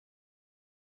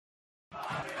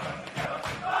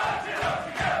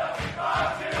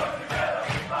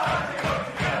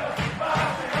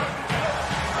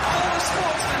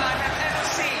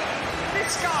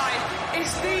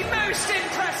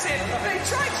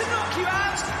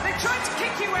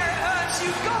you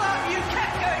got up, you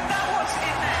kept going, that was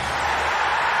in there.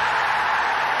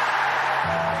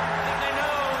 And they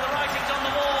know the writing's on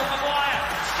the wall. Maguire,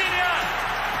 Senior,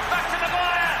 back to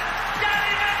Maguire.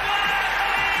 Gary Maguire for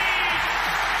Leeds.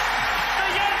 The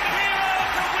young hero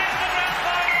to win the grand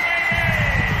final,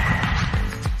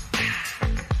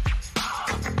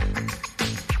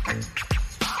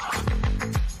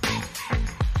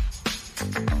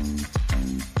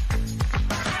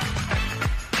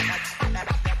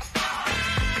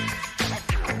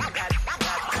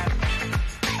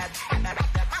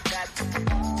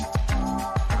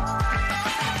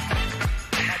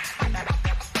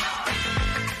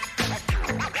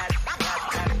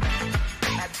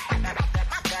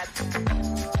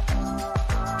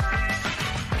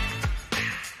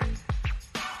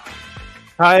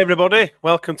 Hi everybody,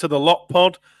 welcome to the Lot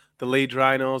Pod, the Leeds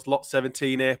Rhinos Lot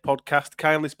 17A podcast,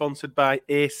 kindly sponsored by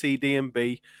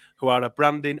ACD&B, who are a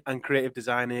branding and creative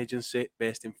design agency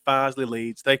based in Farsley,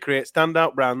 Leeds. They create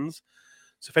standout brands,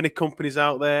 so if any companies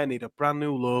out there need a brand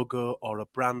new logo or a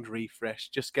brand refresh,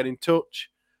 just get in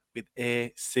touch with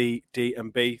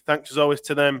ACD&B. Thanks as always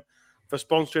to them for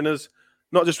sponsoring us,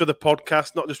 not just with the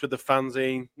podcast, not just with the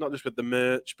fanzine, not just with the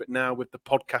merch, but now with the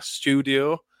podcast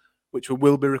studio, which we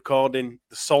will be recording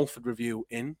the Salford review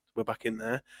in. We're back in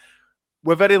there.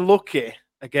 We're very lucky,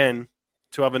 again,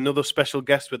 to have another special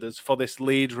guest with us for this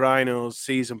Leeds Rhinos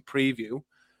season preview.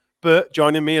 But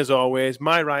joining me, as always,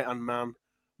 my right-hand man,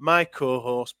 my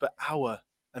co-host, but our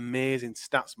amazing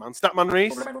stats man. Statman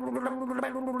Reese.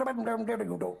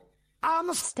 I'm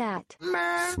a stat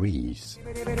man. Reese.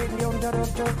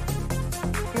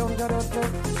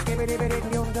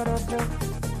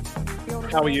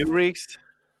 How are you, Reese?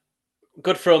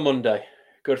 Good for a Monday.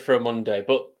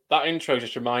 But that intro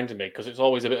just reminded me, because it's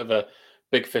always a bit of a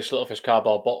big fish, little fish,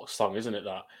 cardboard box song, isn't it,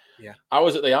 that? Yeah. I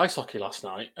was at the ice hockey last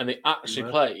night, and they actually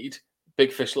played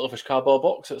Big Fish, Little Fish, Cardboard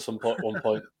Box at one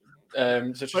point. So I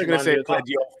was going to say it played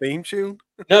your theme tune.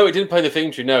 No, it didn't play the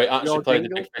theme tune. No, it actually played the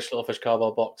Big Fish, Little Fish,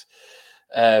 Cardboard Box.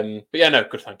 But yeah, no,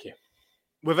 good, thank you.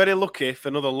 We're very lucky for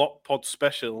another Lot Pod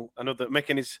special, another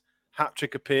making his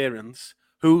hat-trick appearance.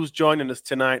 Who's joining us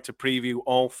tonight to preview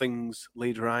all things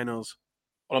Leeds Rhinos?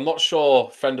 Well, I'm not sure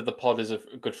friend of the pod is a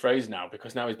good phrase now,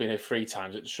 because now he's been here 3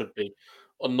 times. It should be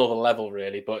another level,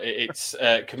 really. But it's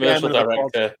commercial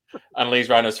director and Leeds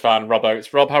Rhinos fan, Rob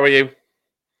Oates. Rob, how are you?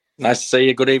 Nice to see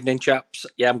you. Good evening, chaps.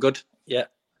 Yeah, I'm good. Yeah,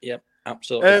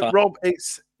 absolutely fine. Rob,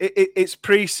 it's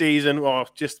pre-season, or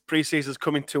just pre-season's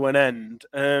coming to an end.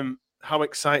 How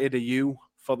excited are you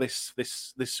for this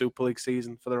Super League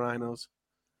season for the Rhinos?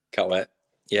 Can't wait.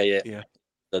 Yeah.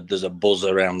 There's a buzz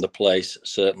around the place,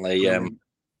 certainly.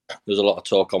 There's a lot of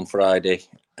talk on Friday.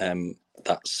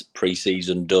 That's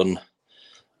pre-season done,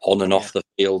 on and off the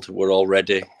field. We're all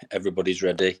ready. Everybody's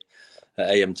ready at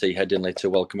AMT Headingley to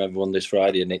welcome everyone this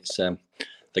Friday, and it's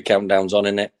the countdown's on,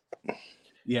 innit?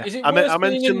 Yeah. Is it worth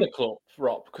being in the club,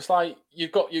 Rob? Because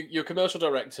you've got you're a commercial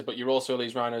director, but you're also a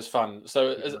Leeds Rhinos fan.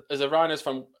 So as a Rhinos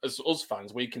fan, as us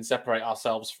fans, we can separate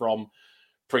ourselves from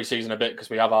pre-season a bit because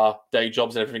we have our day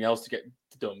jobs and everything else to get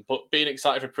done. But being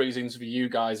excited for pre-seasons for you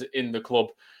guys in the club,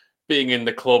 being in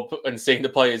the club and seeing the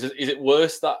players, is it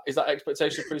worse? Is that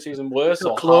expectation of pre-season worse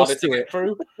or harder to get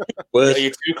through? Worse. Are you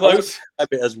too close? A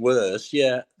bit as worse,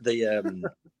 yeah.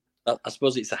 I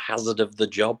suppose it's a hazard of the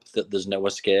job that there's no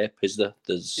escape, is there?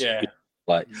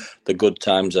 The good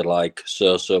times are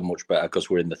so much better because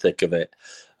we're in the thick of it.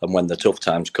 And when the tough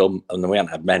times come, and we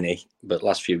haven't had many, but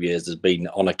last few years there's been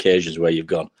on occasions where you've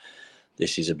gone,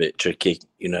 this is a bit tricky,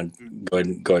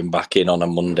 going back in on a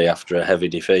Monday after a heavy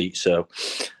defeat. So,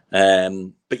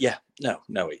 but yeah,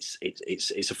 no,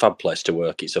 it's a fab place to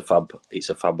work. It's a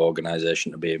fab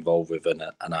organisation to be involved with, and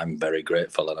I'm very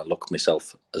grateful, and I look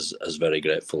myself as very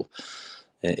grateful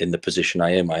in the position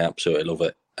I am. I absolutely love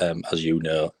it. As you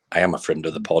know, I am a friend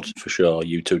of the pod for sure.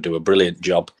 You two do a brilliant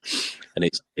job, and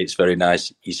it's very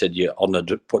nice. You said you're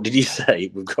honoured. What did you say?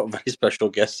 We've got a very special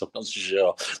guest. I'm not so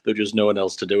sure. There's just no one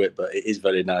else to do it, but it is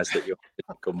very nice that you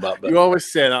come back. But you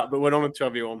always say that, but we're honoured to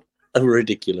have you on.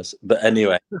 Ridiculous, but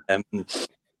anyway,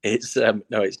 it's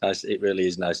it's nice. It really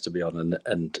is nice to be on,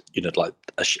 and like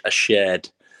a shared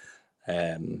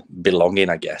belonging.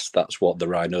 I guess that's what the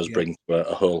Rhinos bring to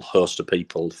a whole host of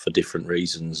people for different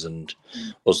reasons, and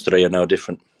us three are no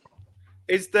different.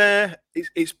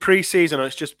 It's pre-season, or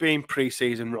it's just been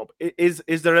pre-season, Rob? Is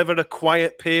there ever a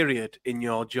quiet period in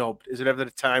your job? Is there ever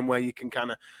a time where you can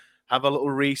kind of have a little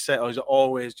reset, or is it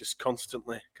always just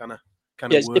constantly kind of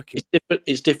working?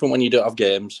 It's different when you don't have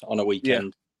games on a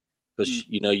weekend, because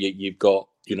you've got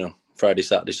Friday,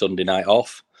 Saturday, Sunday night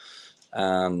off,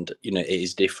 and it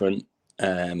is different.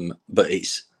 But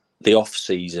the off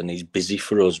season is busy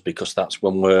for us because that's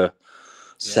when we're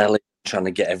selling, trying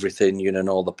to get everything, and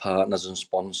all the partners and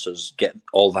sponsors, get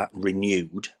all that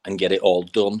renewed and get it all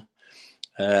done.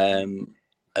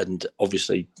 And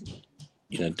obviously,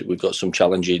 we've got some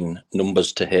challenging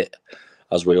numbers to hit,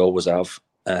 as we always have.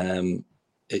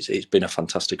 It's been a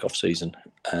fantastic off season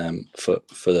for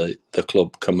the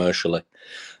club commercially.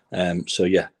 So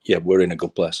we're in a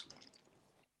good place.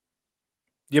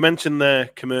 You mentioned there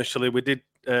commercially,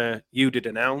 you did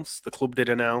announce, the club did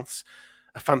announce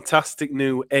a fantastic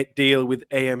new deal with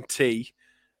AMT.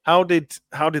 How did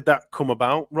that come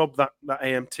about, Rob? That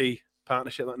AMT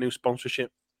partnership, that new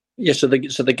sponsorship. Yeah, so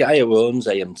the guy who owns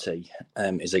AMT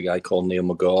is a guy called Neil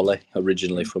McGawley,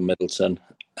 originally from Middleton.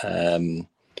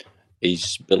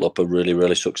 He's built up a really,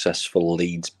 really successful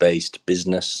Leeds-based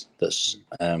business that's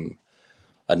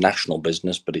a national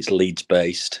business, but it's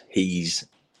Leeds-based. He's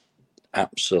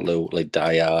absolutely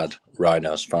diehard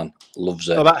Rhinos fan, loves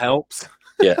it. Oh, that helps.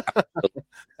 Yeah.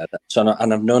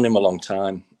 And I've known him a long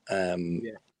time.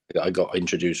 I got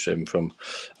introduced to him from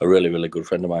a really, really good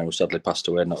friend of mine who sadly passed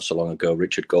away not so long ago,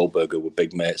 Richard Goldberg, who were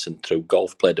big mates, and through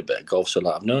golf played a bit of golf. So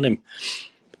I've known him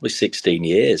probably 16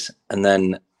 years. And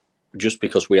then just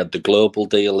because we had the global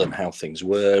deal and how things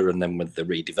were, and then with the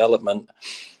redevelopment,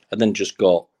 and then just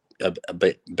got a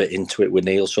bit into it with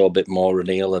Neil, saw a bit more of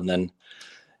Neil, and then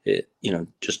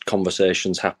just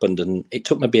conversations happened, and it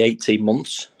took maybe 18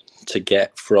 months to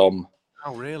get from.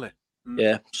 Oh, really?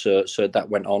 Yeah, so that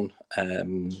went on,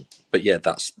 but yeah,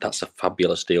 that's a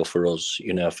fabulous deal for us. A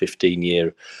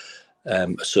 15-year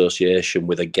association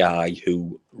with a guy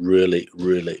who really,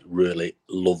 really, really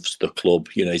loves the club.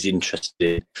 He's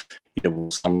interested.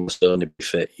 Will Sam Stoney be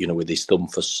fit? With his thumb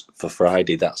for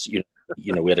Friday. That's we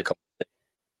had a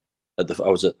conversation. I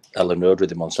was at Ellen Road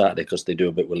with him on Saturday because they do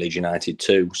a bit with Leeds United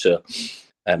too. So.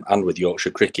 And with Yorkshire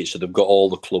Cricket, so they've got all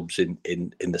the clubs in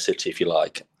the city, if you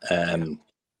like. And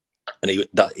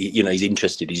he's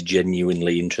interested. He's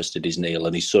genuinely interested. Is Neil,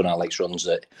 and his son Alex runs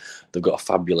it. They've got a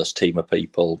fabulous team of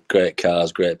people, great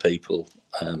cars, great people.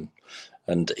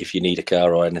 And if you need a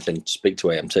car or anything, speak to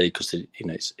AMT because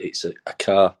it's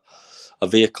a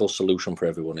vehicle solution for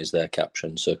everyone is their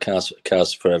caption. So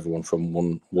cars for everyone from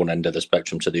one end of the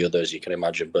spectrum to the other, as you can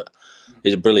imagine. But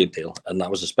it's a brilliant deal, and that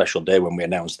was a special day when we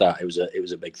announced that. It was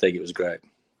a big thing. It was great.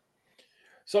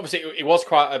 So obviously it was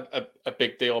quite a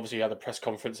big deal. Obviously you had the press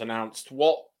conference announced.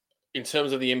 What, in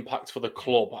terms of the impact for the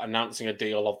club, announcing a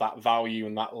deal of that value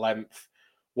and that length,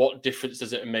 what difference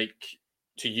does it make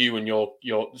to you and your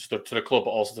to the club,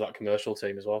 but also to that commercial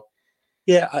team as well?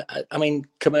 Yeah, I mean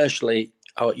commercially.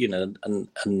 And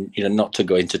not to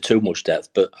go into too much depth,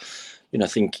 but I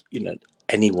think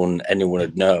anyone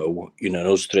would know.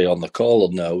 Us three on the call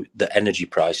will know that energy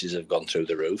prices have gone through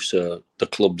the roof. So the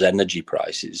club's energy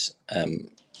prices,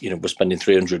 we're spending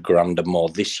 300 grand or more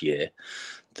this year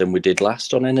than we did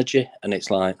last on energy, and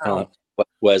it's like,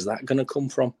 where's that going to come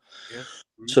from? Yeah.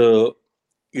 Mm-hmm. So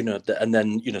and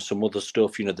then some other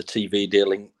stuff. The TV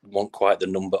dealing wasn't quite the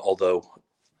number, although.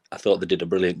 I thought they did a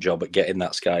brilliant job at getting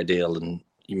that Sky deal, and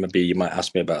you might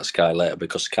ask me about Sky later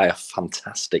because Sky are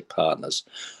fantastic partners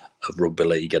of rugby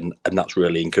league, and that's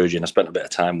really encouraging. I spent a bit of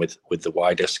time with the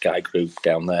wider Sky group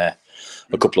down there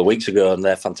a couple of weeks ago, and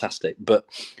they're fantastic. But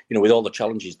with all the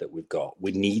challenges that we've got,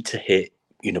 we need to hit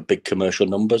big commercial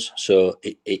numbers, so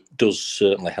it does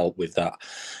certainly help with that.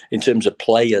 In terms of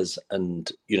players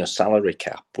and salary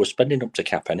cap, we're spending up to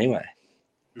cap anyway.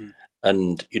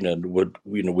 And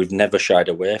we've never shied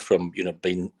away from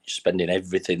spending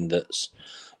everything that's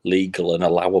legal and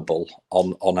allowable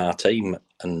on our team,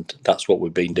 and that's what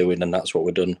we've been doing, and that's what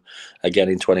we've done again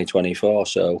in 2024.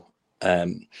 So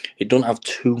it doesn't have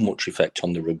too much effect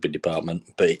on the rugby department,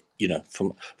 but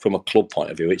from a club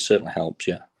point of view, it certainly helps.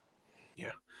 Yeah,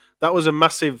 that was a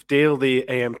massive deal. The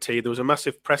AMT. There was a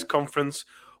massive press conference.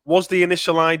 Was the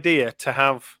initial idea to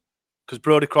have, because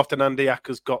Brodie Croft and Andy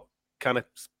Acker's got kind of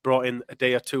brought in a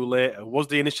day or two later, was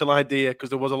the initial idea, because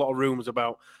there was a lot of rumours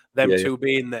about them two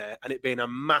being there and it being a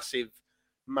massive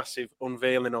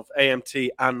unveiling of AMT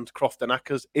and Croft and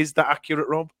Ackers. Is that accurate,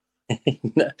 Rob?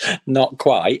 Not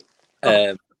quite.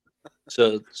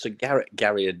 So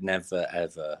Gary had never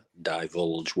ever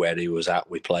divulged where he was at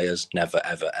with players, never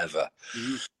ever.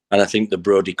 Mm-hmm. And I think the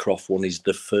Brodie Croft one is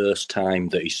the first time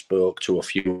that he spoke to a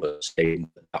few of us saying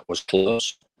that was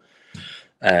close.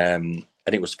 And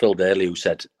it was Phil Daly who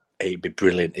said it'd be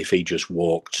brilliant if he just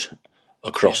walked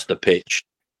across the pitch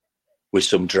with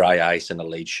some dry ice and a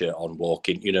Leeds shirt on,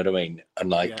 walking, you know what I mean?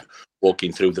 And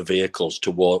walking through the vehicles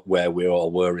to where we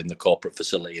all were in the corporate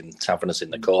facility and Taverners in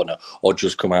the corner, or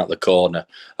just come out the corner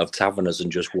of Taverners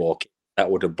and just walk that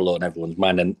would have blown everyone's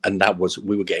mind, and that was,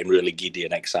 we were getting really giddy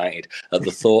and excited at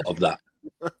the thought of that.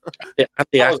 That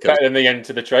was better than the end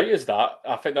to the traitors. That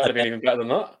I think that'd have been even better than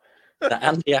that.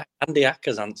 Andy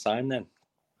Ackers hadn't signed then,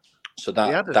 so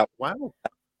wow,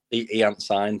 he hadn't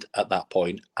signed at that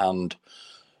point, and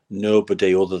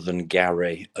nobody other than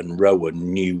Gary and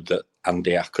Rowan knew that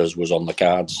Andy Ackers was on the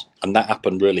cards, and that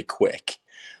happened really quick.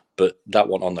 But that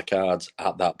wasn't on the cards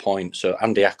at that point. So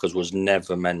Andy Ackers was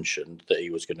never mentioned that he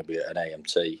was going to be at an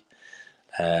AMT,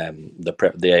 the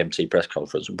AMT press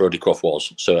conference. Brodie Croft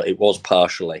was. So it was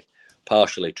partially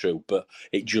true, but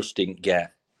it just didn't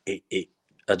get it.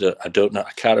 I don't know.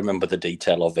 I can't remember the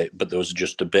detail of it, but there was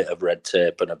just a bit of red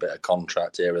tape and a bit of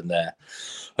contract here and there.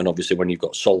 And obviously, when you've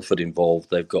got Salford involved,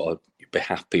 they've got to be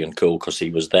happy and cool because he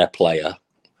was their player,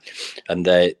 and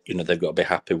they've got to be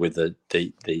happy with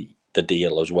the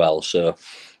deal as well. So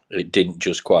it didn't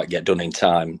just quite get done in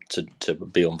time to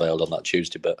be unveiled on that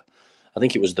Tuesday, but I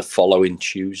think it was the following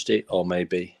Tuesday, or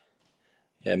maybe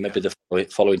the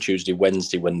following Tuesday,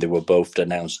 Wednesday, when they were both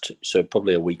announced. So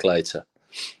probably a week later.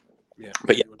 Yeah,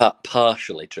 but that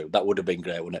partially true. That would have been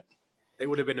great, wouldn't it? It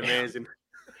would have been amazing.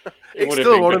 It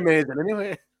still was amazing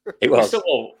anyway. It was.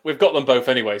 We've got them both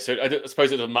anyway, so I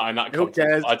suppose it doesn't matter in that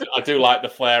context. I do like the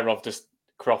flair of just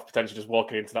Croft potentially just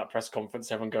walking into that press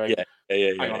conference, everyone going,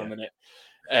 hang on a minute.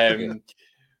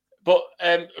 But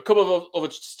a couple of other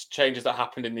changes that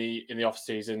happened in the off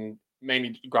season,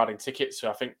 mainly regarding tickets. So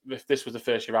I think this was the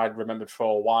first year I'd remembered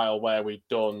for a while where we'd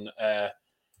done an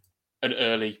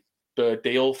early bird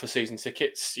deal for season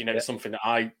tickets. Something that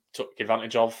I took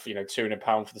advantage of.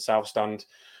 £200 for the South Stand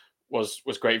was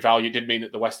great value. It did mean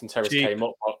that the Western Terrace came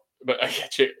up, but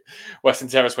Western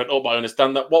Terrace went up. I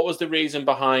understand that. What was the reason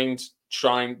behind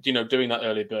trying, doing that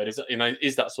early bird?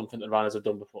 Is that something that Rhinos have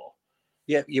done before?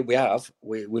 Yeah, we have.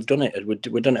 We've done it.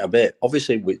 We've done it a bit.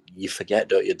 Obviously, you forget,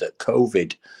 don't you, that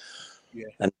COVID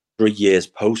and 3 years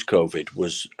post-COVID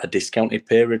was a discounted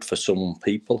period for some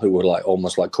people who were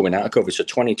almost coming out of COVID. So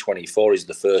 2024 is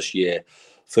the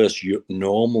first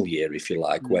normal year, if you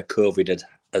like, where COVID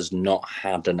has not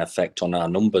had an effect on our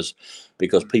numbers,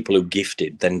 because people who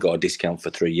gifted then got a discount for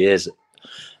 3 years.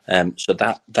 So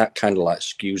that kind of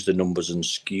skews the numbers and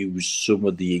skews some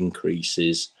of the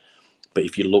increases. But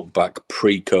if you look back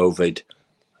pre-COVID,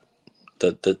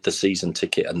 the season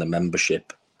ticket and the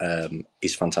membership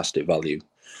is fantastic value.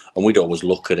 And we'd always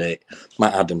look at it.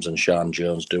 Matt Adams and Sean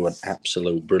Jones do an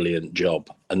absolute brilliant job.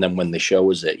 And then when they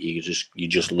show us it, you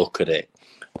just look at it.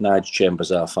 Nigel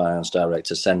Chambers, our finance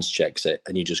director, sense checks it,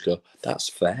 and you just go, that's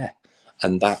fair.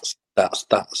 And that's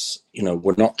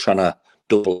we're not trying to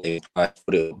double it by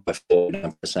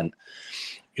 49%.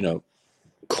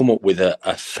 Come up with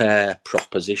a fair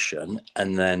proposition,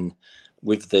 and then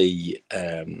with the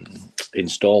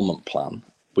instalment plan,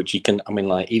 which you can,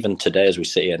 even today as we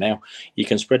sit here now, you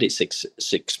can spread it six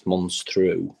months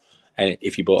through, and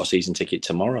if you bought a season ticket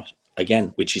tomorrow,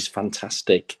 again, which is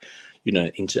fantastic. I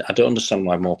don't understand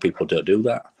why more people don't do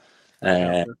that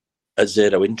at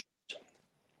zero interest.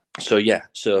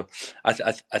 So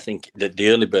I think that the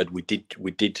early bird we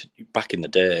did back in the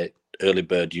day. Early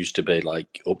bird used to be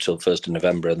up till 1st of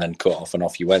November and then cut off and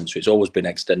off you went. So it's always been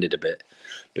extended a bit.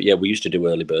 But yeah, we used to do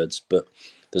early birds, but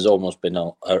there's almost been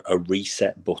a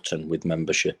reset button with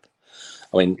membership.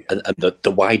 And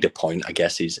the wider point, I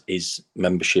guess, is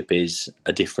membership is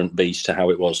a different beast to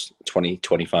how it was 20,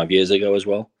 25 years ago as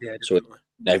well. Yeah, so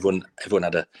everyone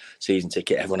had a season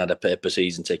ticket, everyone had a paper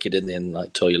season ticket, and then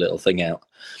tore your little thing out.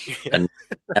 Yeah. And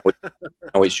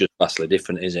now it's just vastly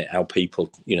different, isn't it? How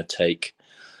people, take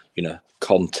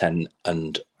content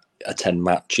and attend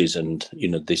matches, and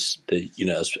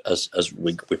as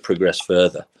we progress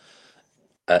further,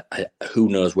 who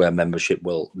knows where membership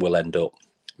will end up,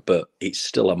 but it's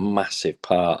still a massive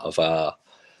part of our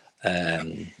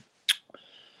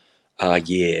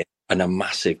year and a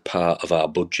massive part of our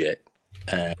budget,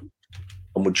 and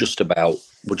we're just about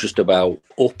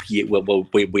up year. Well,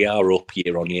 we are up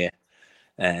year on year,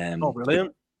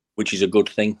 brilliant, which is a good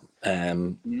thing.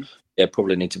 Yeah,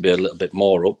 probably need to be a little bit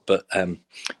more up, but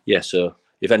so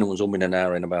if anyone's umming and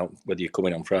ahhing about whether you're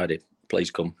coming on Friday,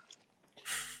 please come.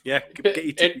 Yeah, get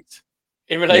your tickets.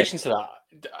 In relation to that,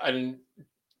 and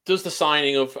does the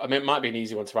signing of, it might be an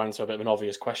easy one to answer, a bit of an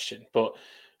obvious question, but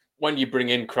when you bring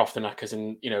in Croft and Ackers,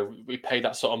 and we pay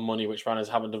that sort of money, which Rhinos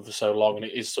haven't done for so long, and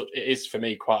it is for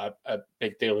me quite a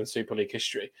big deal in Super League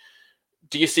history.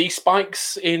 Do you see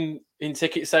spikes in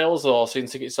ticket sales or seeing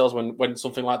ticket sales when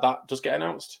something like that does get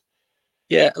announced?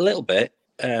 Yeah, a little bit.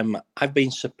 I've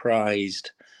been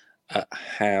surprised at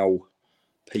how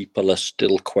people are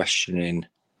still questioning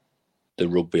the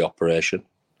rugby operation.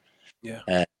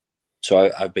 Yeah. So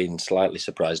I've been slightly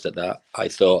surprised at that. I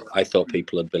thought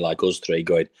people would be like us three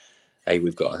going, "Hey,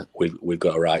 we've got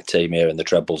a right team here, and the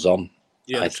treble's on."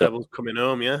 Yeah, the treble's coming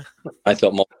home. Yeah, I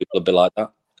thought more people would be like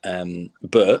that.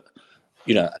 But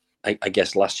I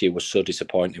guess last year was so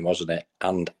disappointing, wasn't it?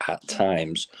 And at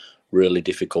times, really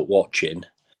difficult watching.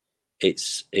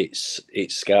 It's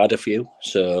scarred a few.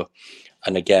 So,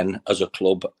 and again, as a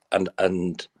club,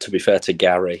 and to be fair to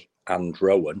Gary and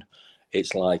Rowan,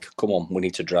 it's like, come on, we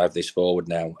need to drive this forward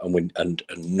now, and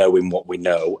knowing what we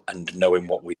know and knowing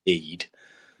what we need,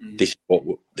 this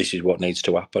is what needs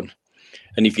to happen.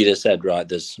 And if you'd have said, right,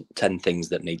 there's 10 things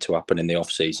that need to happen in the off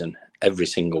season, every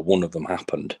single one of them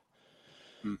happened.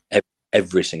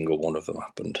 Every single one of them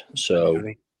happened. So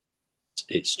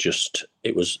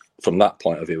it was from that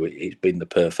point of view, it's been the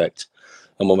perfect.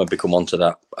 And we'll maybe come on to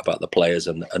that about the players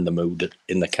and the mood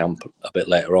in the camp a bit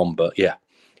later on. But yeah,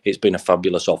 it's been a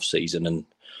fabulous off season, and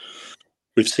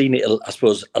we've seen it, I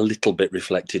suppose, a little bit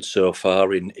reflected so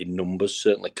far in numbers,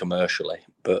 certainly commercially.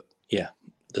 But yeah,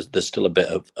 there's still a bit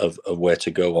of where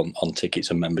to go on tickets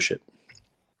and membership.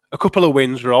 A couple of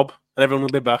wins, Rob, and everyone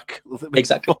will be back.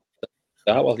 Exactly.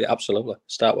 Start well, yeah, absolutely.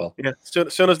 Start well. Yeah,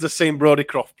 as soon as they've seen Brodie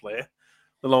Croft play,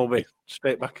 they'll all be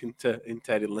straight back into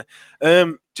Headingley.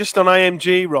 Just on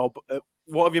IMG, Rob,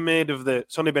 what have you made of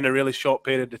it's only been a really short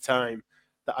period of time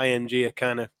that IMG are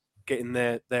kind of getting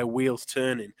their wheels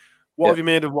turning. What have you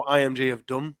made of what IMG have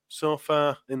done so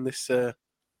far in this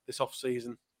off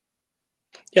season?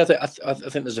 Yeah, I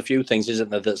think there's a few things, isn't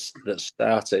there, that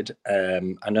started.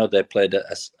 I know they played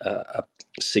a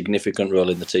significant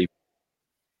role in the team,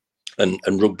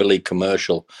 and Rugby League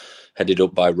Commercial, headed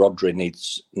up by Rodri,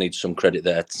 needs some credit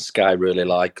there. Sky really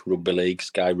like Rugby League.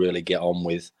 Sky really get on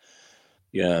with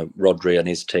Rodri and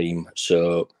his team.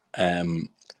 So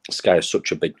Sky is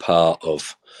such a big part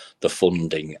of the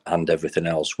funding and everything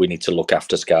else. We need to look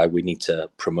after Sky. We need to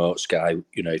promote Sky.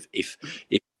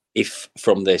 If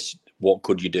from this, what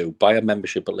could you do? Buy a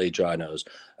membership at Leeds Rhinos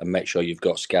and make sure you've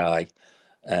got Sky,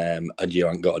 and you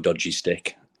haven't got a dodgy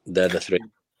stick. They're the three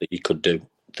that you could do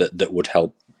that would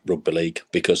help Rugby League,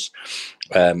 because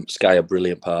Sky are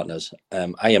brilliant partners.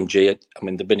 IMG, I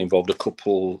mean, they've been involved a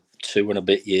couple, 2 and a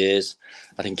bit years.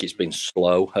 I think it's been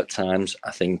slow at times.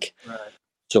 I think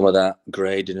some of that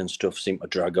grading and stuff seemed to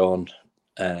drag on,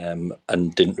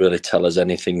 and didn't really tell us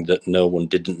anything that no one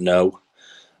didn't know.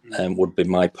 Would be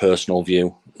my personal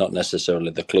view, not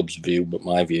necessarily the club's view, but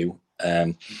my view.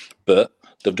 But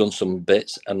they've done some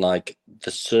bits, and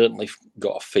they've certainly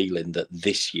got a feeling that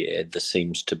this year there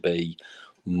seems to be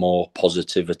more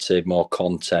positivity, more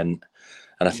content,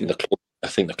 and I think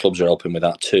the clubs are helping with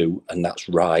that too, and that's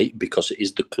right, because it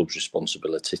is the club's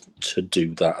responsibility to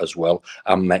do that as well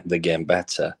and make the game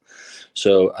better.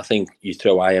 So I think you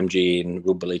throw IMG in,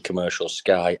 Rugby League Commercial,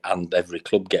 Sky, and every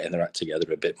club getting their act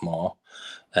together a bit more.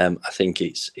 I think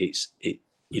it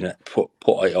put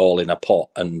it all in a pot,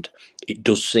 and it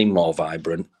does seem more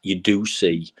vibrant. You do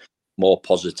see more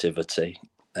positivity,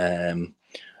 and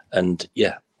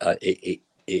yeah,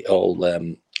 it all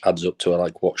adds up to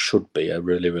what should be a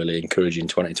really, really encouraging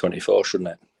 2024, shouldn't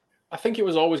it? I think it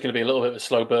was always going to be a little bit of a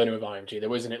slow burner with IMG,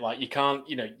 though, isn't it? You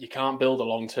can't build a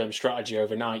long-term strategy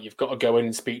overnight. You've got to go in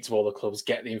and speak to all the clubs,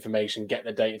 get the information, get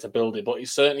the data to build it. But it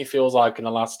certainly feels like in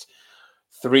the last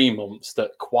 3 months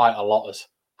that quite a lot has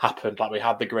happened. We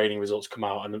had the grading results come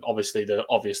out, and obviously the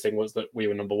obvious thing was that we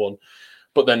were number one.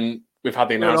 But then we've had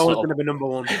the announcement. We're always going to be number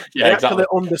one. Yeah, exactly.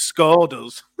 Actually underscored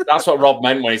us. That's what Rob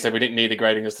meant when he said we didn't need the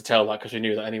grading us to tell that, because we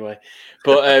knew that anyway.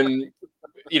 But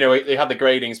they had the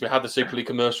gradings. We had the Super League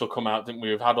Commercial come out, didn't we?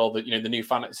 We've had all the the new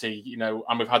fantasy,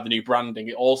 and we've had the new branding.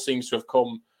 It all seems to have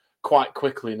come quite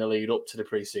quickly in the lead up to the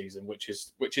pre-season, which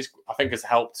is I think has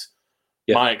helped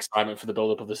my excitement for the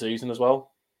build-up of the season as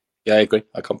well. Yeah, I agree.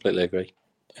 I completely agree.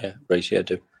 Yeah, Race, yeah,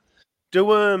 do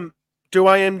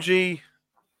IMG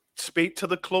speak to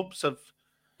the clubs?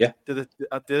 Is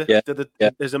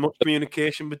there much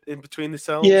communication in between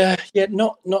themselves? Yeah,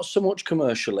 not so much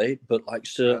commercially, but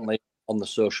certainly on the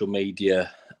social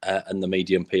media and the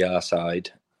media and PR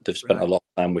side, they've spent a lot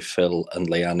of time with Phil and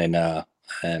Leanne in our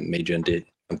media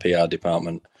and PR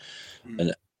department,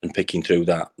 and picking through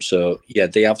that. So yeah,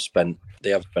 they have spent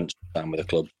some time with the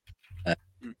club.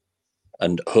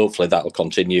 And hopefully that will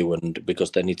continue, and because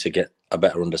they need to get a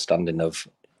better understanding of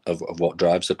what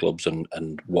drives the clubs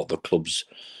and what the clubs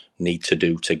need to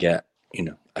do to get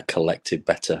a collective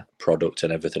better product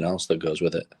and everything else that goes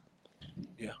with it.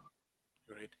 Yeah,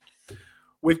 great.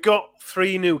 We've got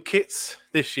 3 new kits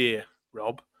this year,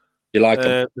 Rob. You like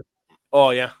them? Oh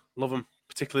yeah, love them,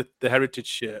 particularly the heritage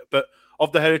shirt. But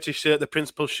of the heritage shirt, the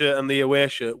principal shirt, and the away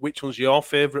shirt, which one's your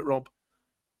favourite, Rob?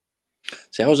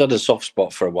 See, I always had a soft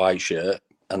spot for a white shirt,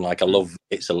 and like I love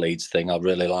It's a Leeds thing. I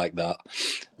really like that.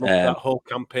 Love that whole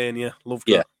campaign, yeah. Loved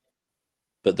that.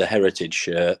 But the Heritage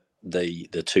shirt, the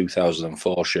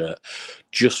 2004 shirt,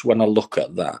 just when I look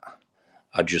at that,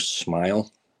 I just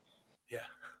smile. Yeah.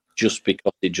 Just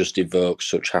because it just evokes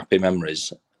such happy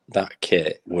memories. That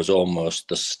kit was almost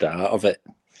the start of it.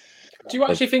 Do you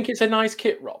actually think it's a nice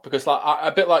kit, Rob? Because like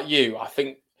a bit like you, I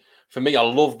think for me, I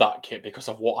love that kit because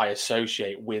of what I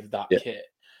associate with that kit.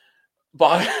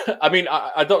 But I mean,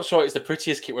 I'm not sure it's the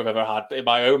prettiest kit we've ever had in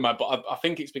my own mind, but I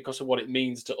think it's because of what it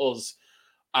means to us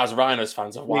as Rhinos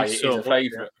fans of why it is a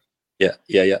favourite.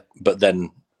 Yeah. But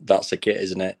then that's the kit,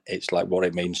 isn't it? It's like what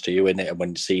it means to you, innit? And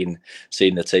when seeing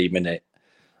the team in it,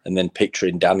 and then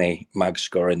picturing Danny Mag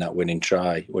scoring that winning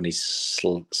try when he's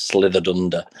slithered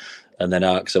under and then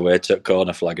arcs away to a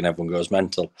corner flag and everyone goes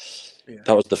mental. Yeah.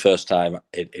 That was the first time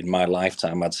in my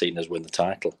lifetime I'd seen us win the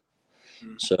title.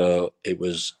 So it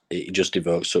just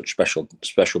evokes such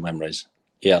special memories.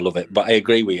 Yeah, I love it. But I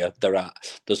agree with you.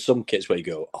 There's some kits where you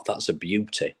go, oh, that's a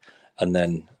beauty, and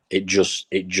then it just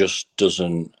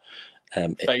doesn't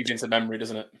fade into memory,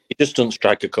 doesn't it? It just doesn't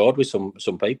strike a chord with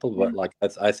some people. But like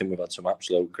I think we've had some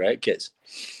absolute great kits.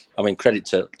 I mean, credit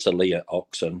to Lee at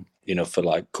Oxon, for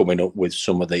like coming up with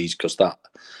some of these, because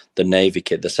the Navy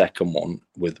kit, the second one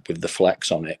with the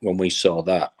flex on it, when we saw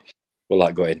that, we're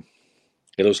like going,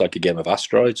 it looks like a game of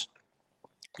asteroids.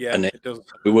 Yeah, and it does.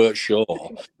 We weren't sure,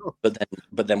 but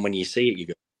then when you see it, you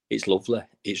go, it's lovely.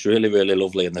 It's really, really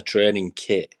lovely. And the training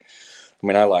kit, I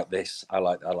mean, I like this. I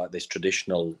like this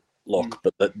traditional look,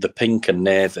 but the pink and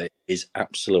navy is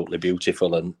absolutely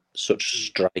beautiful and such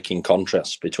striking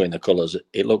contrasts between the colours.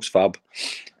 It looks fab.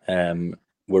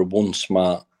 We're one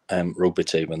smart rugby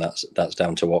team, and that's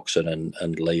down to Oxon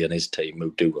and Lee and his team,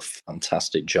 who do a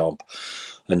fantastic job,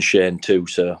 and Shane too.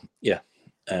 So yeah.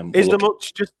 Is there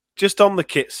much just on the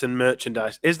kits and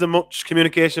merchandise? Is there much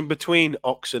communication between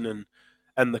Oxon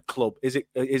and the club? Is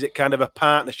it kind of a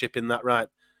partnership in that, right?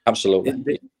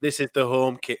 Absolutely. This is the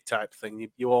home kit type thing.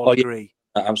 You all agree?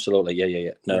 Yeah. Absolutely.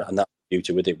 Yeah. No, yeah. And that's the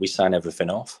beauty with it. We sign everything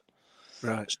off.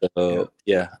 Right. So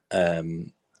yeah.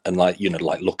 And like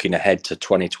looking ahead to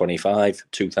 2025,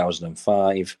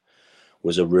 2005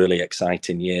 was a really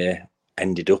exciting year.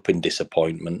 Ended up in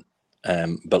disappointment.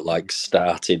 But like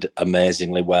started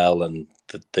amazingly well, and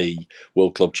the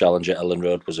World Club Challenge at Ellen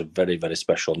Road was a very, very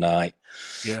special night.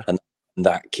 Yeah. And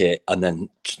that kit, and then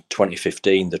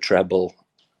 2015 the treble,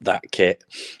 that kit.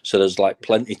 So there's like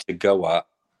plenty to go at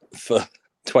for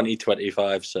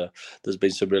 2025. So there's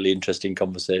been some really interesting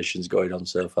conversations going on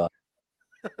so far.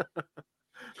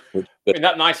 I mean,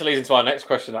 that nicely leads into our next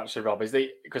question, actually, Rob.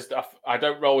 Because I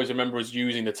don't always remember us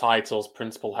using the titles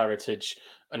Principal Heritage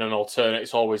and an alternate.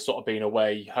 It's always sort of been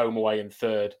away, home, away, and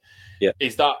third. Yeah.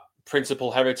 Is that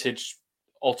Principal Heritage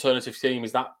alternative theme?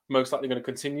 Is that most likely going to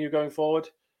continue going forward?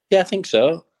 Yeah, I think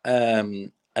so.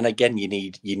 And again, you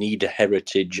need a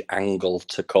heritage angle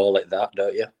to call it that,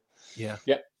 don't you? Yeah.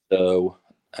 Yeah. So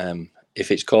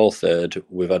if it's called third,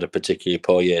 we've had a particularly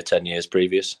poor year 10 years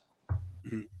previous.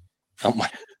 Mm-hmm.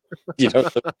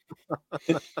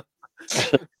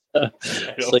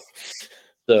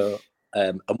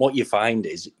 And what you find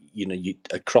is, you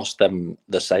across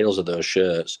the sales of those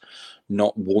shirts,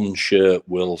 not one shirt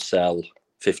will sell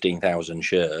 15,000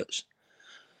 shirts.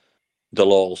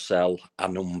 They'll all sell a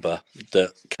number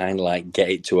that kind of like get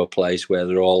it to a place where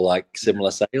they're all like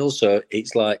similar sales. So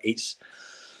it's like it's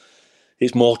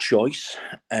more choice.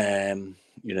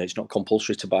 It's not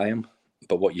compulsory to buy them,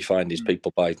 but what you find is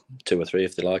people buy 2 or 3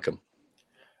 if they like them.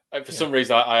 For some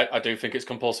reason, I do think it's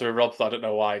compulsory, Rob. I don't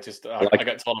know why. I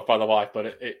get told off by the wife, but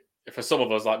it for some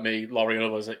of us, like me, Laurie, and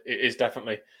others, it is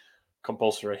definitely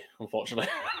compulsory.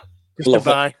 Unfortunately, just to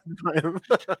buy.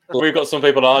 We've got some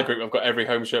people in our group. I've got every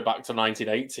home shirt back to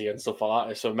 1980 and stuff like that.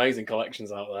 There's some amazing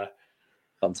collections out there.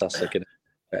 Fantastic, isn't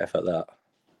it? For that.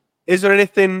 Is there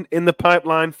anything in the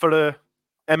pipeline for a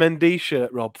MND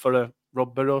shirt, Rob? For a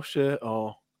Rob Burrow shirt,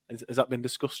 or has that been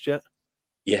discussed yet?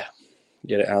 Yeah,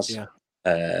 it has. Yeah.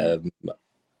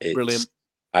 Brilliant.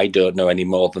 I don't know any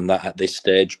more than that at this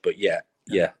stage, but yeah,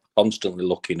 constantly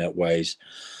looking at ways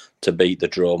to beat the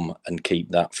drum and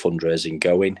keep that fundraising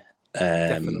going.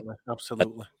 Definitely,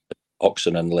 absolutely.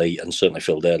 Oxon and Lee, and certainly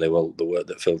Phil Daly. Well, the work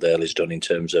that Phil Daly's done in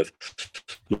terms of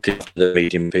looking at the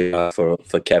medium PR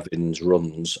for Kevin's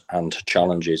runs and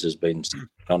challenges has been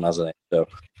on, hasn't it? So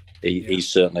he's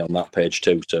certainly on that page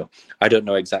too. So I don't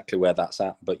know exactly where that's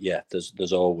at, but yeah,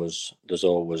 there's always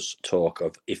talk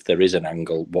of, if there is an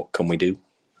angle, what can we do?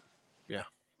 Yeah,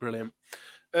 brilliant.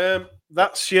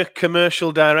 That's your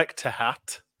commercial director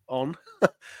hat on,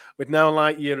 we'd now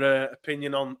like your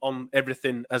opinion on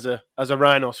everything as a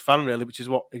Rhinos fan, really, which is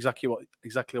exactly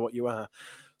what you are.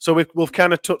 So we've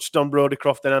kind of touched on Brodie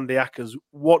Croft and Andy Ackers.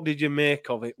 What did you make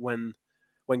of it when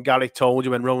Gary told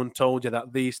you, when Rowan told you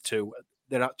that these two,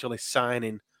 they're actually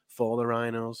signing for the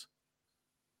Rhinos?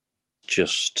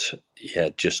 Just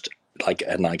like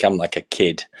I'm like a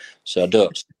kid, so I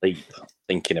don't sleep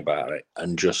thinking about it,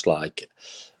 and just like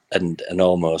and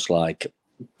almost like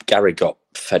Gary got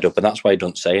fed up, and that's why he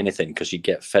don't say anything, because you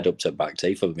get fed up to back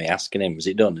teeth of me asking him, "Is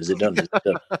it done? Is it done? Is it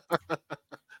done?"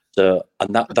 So,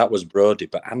 and that was Brodie,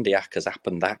 but Andy Ackers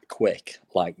happened that quick.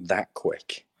 I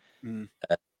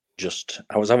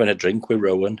was having a drink with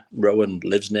Rowan. Rowan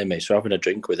lives near me, so having a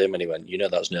drink with him, and he went,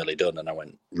 "That's nearly done." And I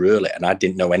went, "Really?" And I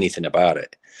didn't know anything about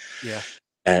it. Yeah.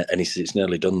 And he said, "It's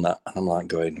nearly done that." And I'm like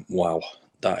going, "Wow,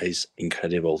 that is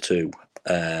incredible too."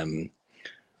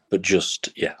 But just,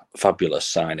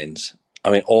 fabulous signings. I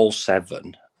mean, all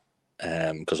 7,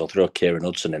 because I'll throw Kieran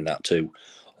Hudson in that too.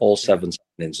 All 7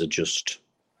 signings are just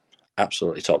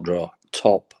absolutely top draw.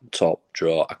 Top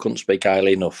draw. I couldn't speak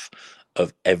highly enough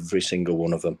of every single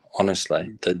one of them.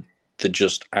 Honestly, they're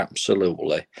just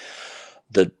absolutely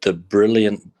the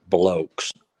brilliant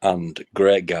blokes and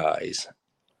great guys,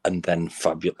 and then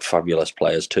fabulous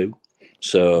players too.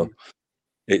 So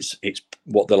it's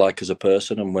what they're like as a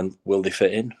person, and when will they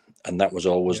fit in? And that was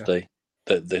always the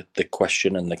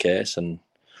question and the case. And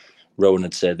Rowan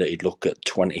had said that he'd look at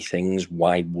 20 things.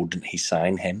 Why wouldn't he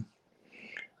sign him?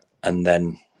 And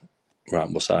then, right,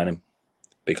 we'll sign him,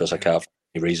 because I can't find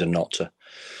any reason not to.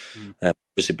 It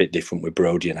was a bit different with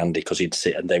Brodie and Andy, because he'd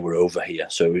sit and they were over here,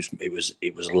 so it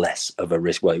was less of a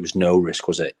risk. Well, it was no risk,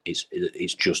 was it?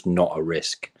 It's just not a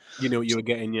risk. You know what you were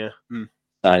getting,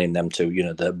 Signing them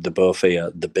to, they're both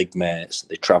here, the big mates,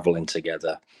 they're travelling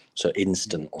together, so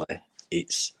instantly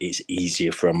it's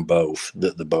easier for them both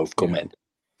that they both come in.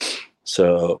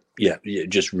 So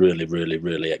just really, really,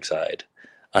 really excited.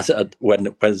 I said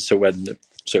so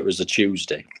it was a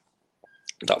Tuesday,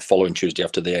 that following Tuesday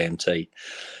after the AMT,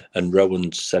 and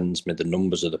Rowan sends me the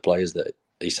numbers of the players that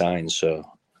he signs. So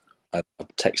I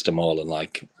text them all, and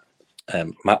like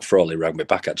Matt Frawley rang me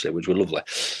back actually, which was lovely.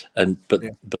 But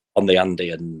on the Andy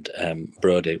and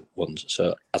Brodie ones,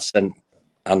 so I sent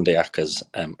Andy Ackers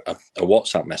a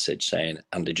WhatsApp message saying,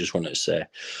 "Andy, just wanted to say,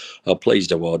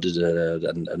 pleased awarded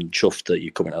and chuffed that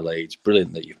you're coming to Leeds.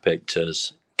 Brilliant that you've picked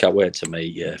us. Can't wait to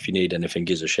meet you. If you need anything,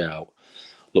 give us a shout.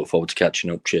 Look forward to catching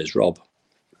up. Cheers, Rob."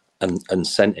 And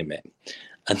sent him it.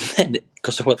 And then,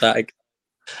 because of what that,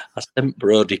 I sent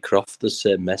Brodie Croft the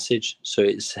same message. So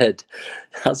it said,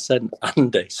 I sent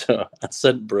Andy. So I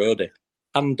sent Brodie,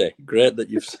 "Andy, great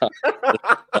that you've signed."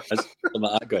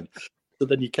 So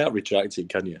then you can't retract it,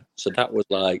 can you? So that was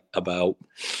like about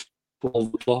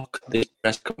 12 o'clock. The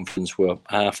press conference were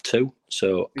 2:30.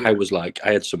 So I was like,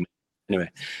 I had some,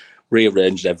 anyway,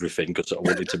 rearranged everything because I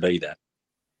wanted to be there.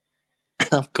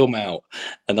 I've come out,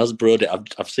 and as Brodie,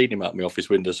 I've seen him out my office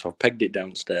window, so I've pegged it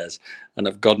downstairs, and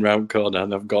I've gone round corner,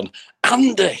 and I've gone,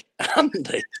 "Andy,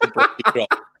 to Brodie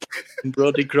Croft." And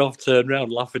Brodie Croft turned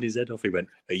round, laughing his head off. He went,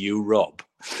 "Are you Rob?"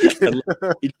 And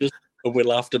we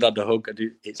laughed and had a hug.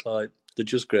 And it's like, they're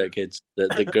just great kids. They're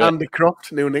great. Andy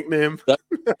Croft, new nickname.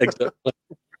 Exactly.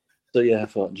 So I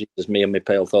thought, Jesus, me and my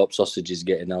Pale Thorpe sausages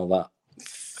getting all that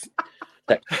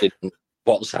texting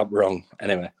WhatsApp wrong.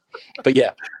 Anyway, but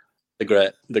they're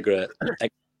great.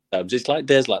 It's like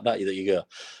days like that you go,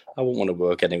 I wouldn't want to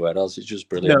work anywhere else. It's just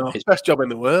brilliant. No, it's best job in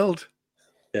the world.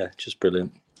 Yeah, just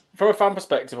brilliant. From a fan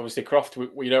perspective, obviously, Croft,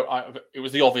 it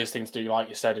was the obvious thing to do, like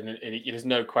you said, and there's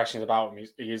no questions about him.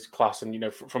 He is class.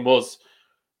 And, from us,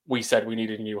 we said we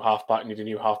needed a new halfback, needed a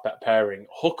new halfback pairing.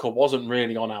 Hooker wasn't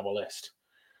really on our list.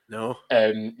 No.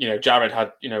 Jared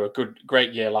had, a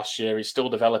great year last year. He's still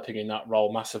developing in that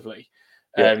role massively.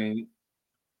 Yeah.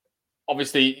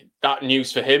 Obviously, that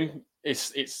news for him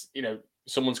is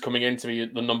someone's coming in to be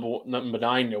the number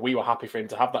 9. We were happy for him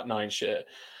to have that 9 shirt.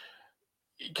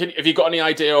 Have you got any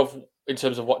idea of, in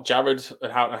terms of what Jared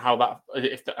and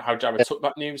how Jared took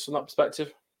that news from that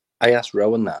perspective? I asked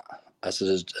Rowan that. I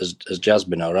said, "Has Jazz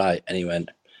been all right?" And he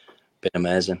went, "Been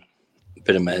amazing.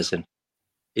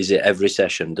 Is it every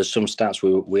session?" There's some stats.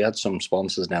 We had some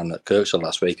sponsors down at Kirksall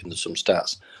last week, and there's some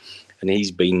stats. And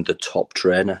he's been the top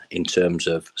trainer in terms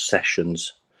of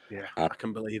sessions. Yeah, I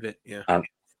can believe it. Yeah.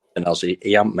 And also,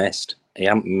 he hasn't missed. He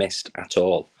hasn't missed at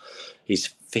all. He's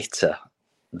fitter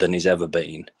than he's ever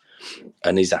been.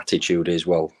 And his attitude is,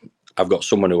 well, I've got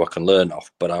someone who I can learn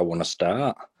off, but I want to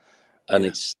start. And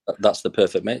that's the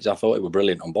perfect mix. I thought it was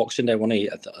brilliant on Boxing Day, wasn't he?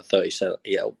 I thought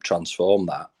he helped transform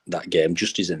that. that game,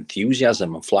 just his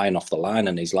enthusiasm and flying off the line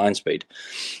and his line speed.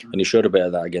 And he showed a bit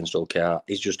of that against OKR.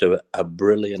 He's just a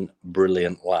brilliant,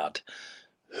 brilliant lad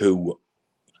who,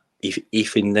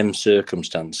 if in them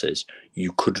circumstances,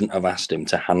 you couldn't have asked him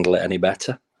to handle it any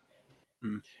better.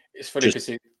 It's funny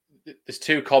because there's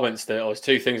two comments there, or there's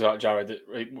two things about Jared.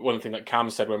 That one thing that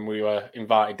Cam said when we were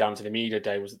invited down to the media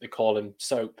day was that they call him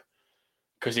Soap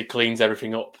because he cleans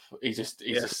everything up. He's just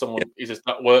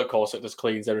that workhorse that just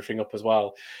cleans everything up as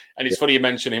well. And it's funny you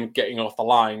mention him getting off the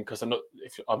line because I'm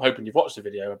hoping you've watched the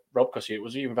video, Rob, because it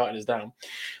was you inviting us down.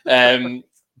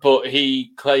 But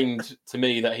he claimed to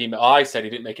me that I said he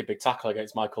didn't make a big tackle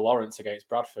against Michael Lawrence against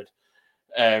Bradford.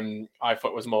 I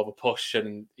thought it was more of a push,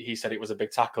 and he said it was a big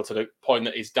tackle to the point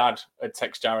that his dad had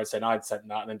texted Jared saying I'd sent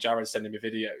that, and then Jared sending me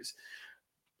videos.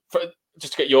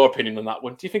 Just to get your opinion on that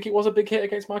one, do you think it was a big hit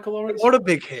against Michael Lawrence? What a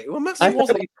big hit! Well, I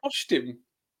wasn't. He pushed him.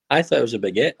 I thought it was a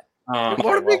big hit.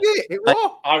 What a big hit! It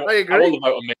was. I agree.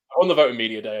 I won the vote on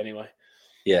media day anyway.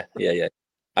 Yeah.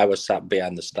 I was sat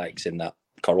behind the stakes in that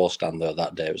coral stand though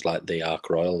that day. It was like the Ark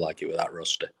Royal, like it was that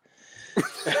rusty.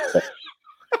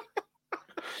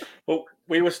 Well,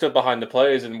 we were stood behind the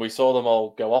players and we saw them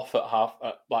all go off at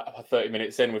like 30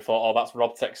 minutes in. We thought, oh, that's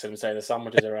Rob texting him saying the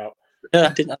sandwiches are out. No,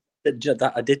 I didn't.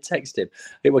 I did text him.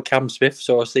 It was Cam Smith,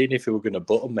 so I was seeing if he were going to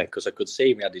button me because I could see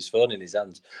him. He had his phone in his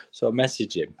hands, so I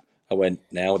messaged him. I went,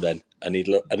 "Now then," and he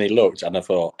looked, and I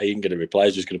thought, "He ain't going to reply.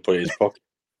 He's just going to put it in his pocket."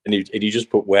 And he just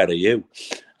put, "Where are you?"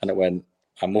 And I went,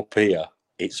 "I'm up here.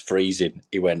 It's freezing."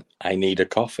 He went, "I need a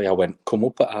coffee." I went, "Come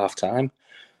up at half time."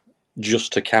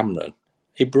 Just to Cameron,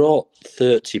 he brought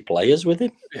 30 players with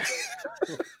him.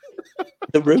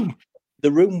 The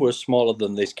room was smaller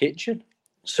than this kitchen.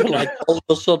 So, like, all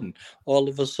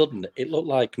of a sudden, it looked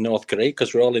like North Korea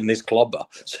because we're all in this clobber.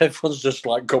 So everyone's just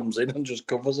like comes in and just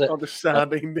covers it. On the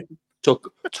sardine bin.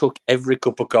 Took every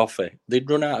cup of coffee. They'd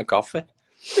run out of coffee.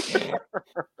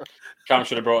 Cam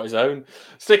should have brought his own.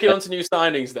 Sticking on to new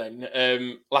signings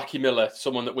then. Lackey Miller,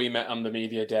 someone that we met on the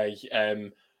media day.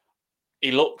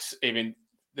 He looks,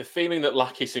 the feeling that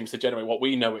Lackey seems to generate, what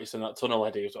we noticed in that tunnel,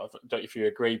 Eddie, I don't know if you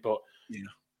agree, but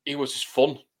he was just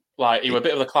fun. Like, he was a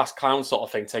bit of the class clown sort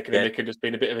of thing, taking a mick and just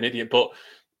being a bit of an idiot, but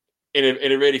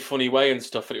in a really funny way and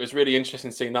stuff. And it was really interesting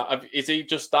seeing that. Is he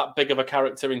just that big of a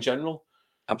character in general?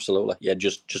 Absolutely. Yeah,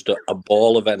 just a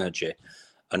ball of energy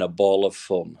and a ball of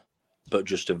fun, but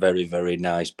just a very, very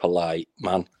nice, polite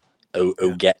man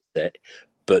who gets it,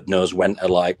 but knows when to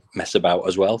like mess about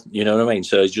as well. You know what I mean?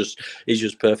 So he's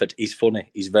just perfect. He's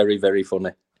funny. He's very, very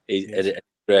funny. He's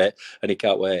great, and he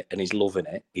can't wait, and he's loving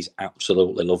it. He's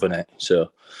absolutely loving it.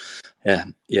 So,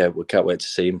 yeah, we can't wait to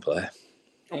see him play.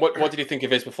 And what did you think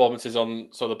of his performances on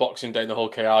the Boxing Day and the whole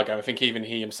KR game? I think even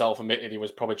he himself admitted he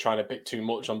was probably trying a bit too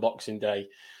much on Boxing Day.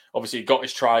 Obviously, he got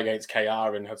his try against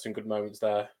KR and had some good moments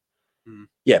there.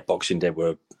 Yeah, Boxing Day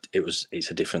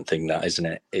it's a different thing, that, isn't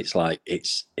it? It's like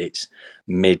it's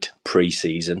mid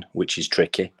pre-season, which is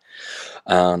tricky,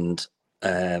 and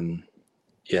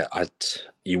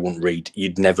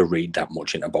you'd never read that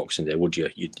much into Boxing Day, would you?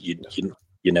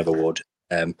 You never would.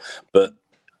 But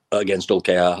against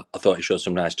KR, I thought he showed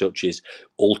some nice touches.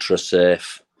 Ultra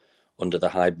safe under the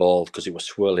high ball because he was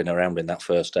swirling around in that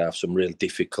first half. Some real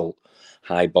difficult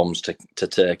high bombs to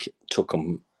take. Took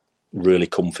them really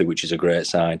comfy, which is a great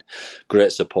sign.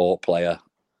 Great support player,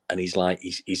 and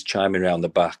he's chiming around the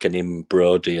back, and him,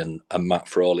 Brody, and Matt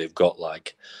Frawley have got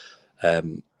like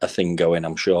a thing going,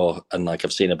 I'm sure. And like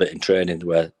I've seen a bit in training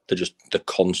where they're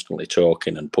constantly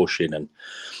talking and pushing and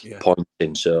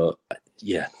pointing. So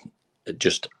yeah,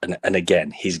 and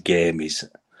again, his game is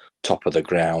top of the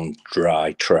ground,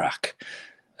 dry track,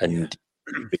 and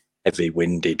heavy,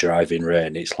 windy, driving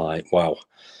rain. It's like, wow.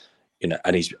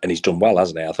 And he's done well,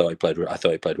 hasn't he? I thought he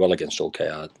played well against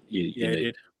OKR. He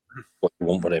did. What you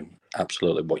want with him,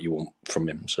 absolutely what you want from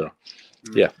him. So,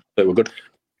 yeah, but we're good.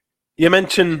 You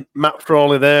mentioned Matt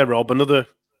Frawley there, Rob. Another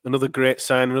great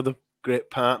sign, another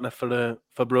great partner for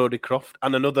Brodie Croft,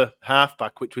 and another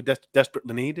halfback which we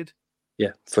desperately needed.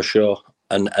 Yeah, for sure.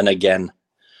 And again,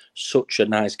 such a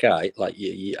nice guy. Like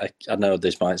I know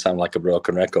this might sound like a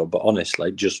broken record, but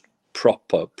honestly, just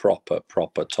proper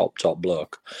top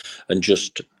bloke, and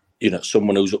just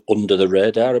someone who's under the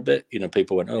radar a bit.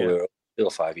 People went, we were still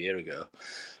 5 years ago.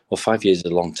 Well, 5 years is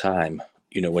a long time.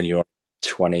 When you're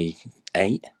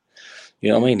 28,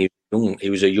 you know what I mean. He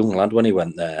was a young lad when he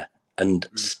went there, and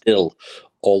still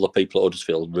all the people at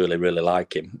Huddersfield really, really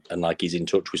like him, and like he's in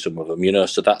touch with some of them.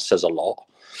 So that says a lot.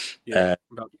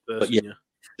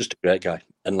 Just a great guy.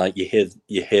 And like you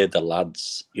hear the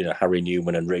lads, Harry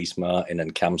Newman and Reece Martin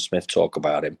and Cam Smith talk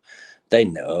about him. They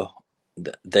know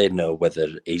they know whether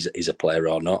he's a player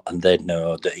or not, and they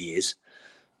know that he is,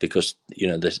 because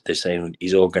they're saying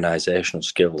his organisational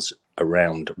skills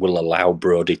around will allow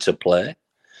Brodie to play.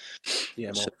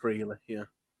 Yeah, more freely. Yeah.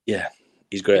 Yeah,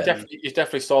 he's great. You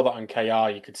definitely saw that on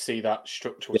KR. You could see that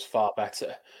structure was far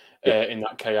better in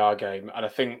that KR game, and I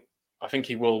think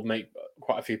he will make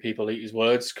quite a few people eat his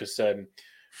words, because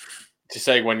to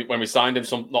say when we signed him,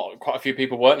 quite a few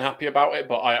people weren't happy about it,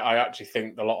 but I actually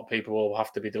think a lot of people will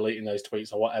have to be deleting those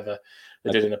tweets or whatever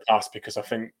they did in the past, because I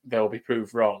think they'll be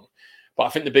proved wrong. But I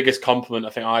think the biggest compliment I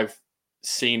think I've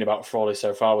seen about Frawley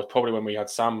so far was probably when we had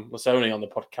Sam Lassoni on the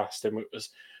podcast, and it was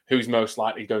who's most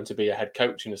likely going to be a head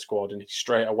coach in the squad, and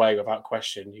straight away, without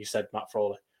question, you said Matt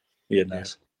Frawley. Yeah,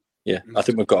 nice. Yeah, I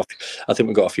think we've got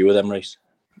a few of them, Reece.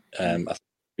 I think a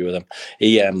few of them.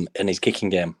 He in his kicking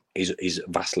game, he's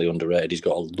vastly underrated. He's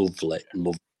got a lovely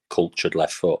cultured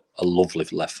left foot, a lovely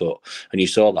left foot, and you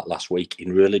saw that last week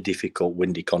in really difficult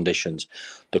windy conditions.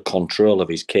 The control of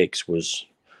his kicks was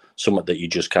something that you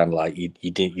just kind of like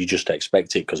you just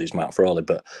expect it because it's Matt Frawley.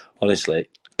 But honestly,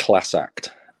 a class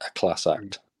act.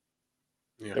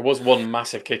 Yeah. There was one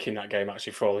massive kick in that game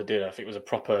actually. Frawley did. I think it was a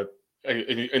proper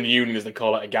in the union, as they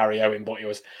call it, a Gary Owen, but it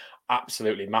was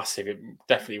absolutely massive. It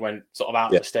definitely went sort of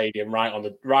out of the stadium, right on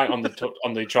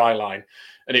the try line,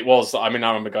 and it was. I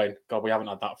remember going, God, we haven't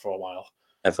had that for a while.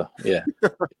 Ever, yeah,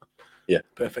 yeah.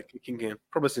 Perfect kicking game,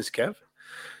 probably since Kev.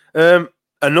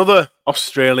 Another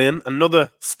Australian,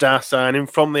 another star signing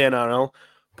from the NRL,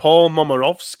 Paul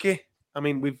Momirovski. I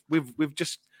mean, we've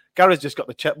just Gary's just got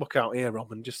the checkbook out here,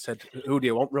 Rob, and just said, "Who do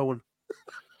you want, Rowan?"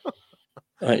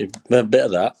 Right, a bit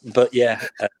of that, but yeah.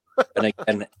 And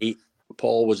again,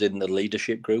 Paul was in the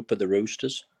leadership group of the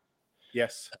Roosters.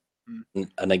 Yes.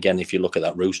 And again, if you look at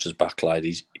that Roosters backline,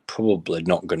 he's probably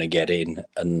not going to get in.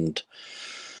 And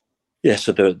yeah,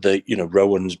 so the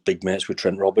Rowan's big mates with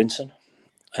Trent Robinson,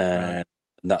 and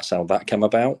that's how that came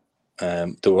about.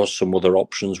 There was some other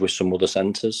options with some other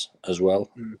centres as well,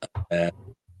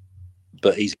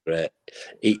 but he's great.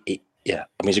 Yeah,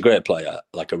 I mean, he's a great player,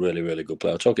 like a really, really good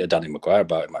player. I was talking to Danny Maguire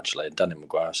about him, actually, and Danny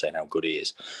Maguire was saying how good he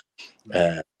is.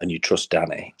 And you trust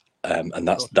Danny. And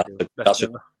that's a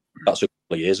couple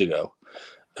of years ago.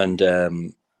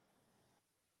 And,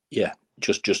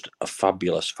 just a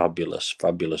fabulous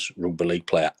rugby league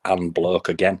player and bloke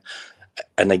again.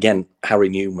 And again, Harry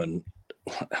Newman,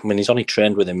 I mean, he's only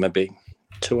trained with him maybe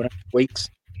 2.5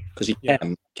 weeks. Because he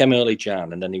came early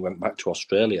Jan, and then he went back to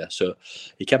Australia. So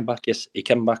he came back. Yes, he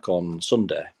came back on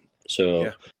Sunday.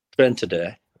 So trained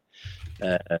today.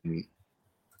 I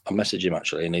messaged him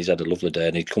actually, and he's had a lovely day.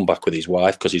 And he'd come back with his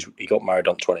wife because he got married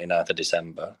on 29th of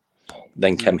December.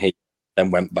 Then came here,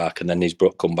 then went back, and then he's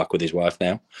come back with his wife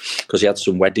now because he had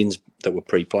some weddings that were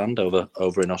pre-planned over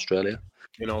in Australia.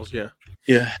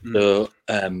 Yeah. So,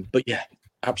 but yeah,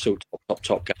 absolute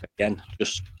top guy again,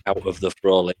 just out of the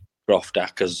Frawley Croft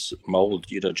Ackers mould,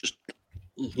 just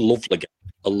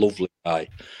a lovely guy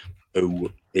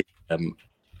who is,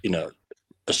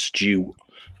 astute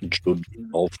judge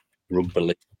of rugby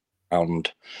league,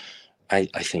 and I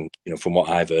think from what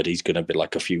I've heard, he's going to be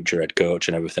like a future head coach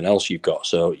and everything else you've got.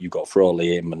 So you've got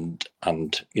Frawley, him,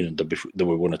 and there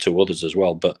were one or two others as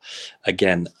well. But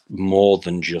again, more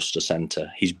than just a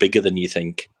centre. He's bigger than you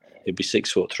think. He'd be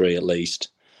 6'3" at least.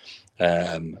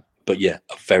 But yeah,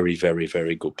 a very, very,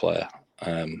 very good player.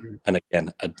 And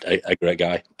again, a great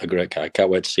guy. Can't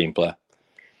wait to see him play.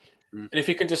 And if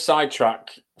you can just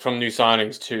sidetrack from new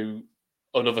signings to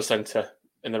another centre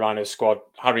in the Rhinos squad,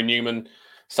 Harry Newman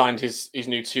signed his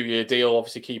new 2-year deal,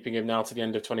 obviously keeping him now to the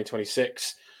end of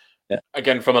 2026. Yeah.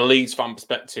 Again, from a Leeds fan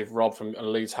perspective, Rob, from a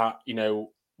Leeds hat,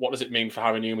 what does it mean for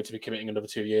Harry Newman to be committing another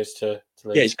 2 years to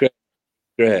Leeds? Yeah, it's great,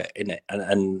 isn't it?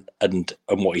 And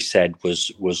what he said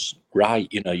was right.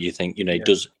 You think he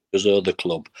does owe the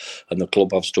club, and the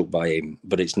club have stuck by him.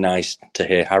 But it's nice to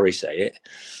hear Harry say it.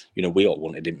 We all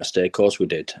wanted him to stay, of course we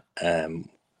did.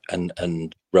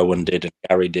 And Rowan did, and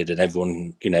Gary did, and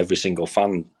everyone, every single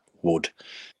fan would.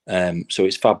 So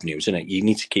it's fab news, isn't it? You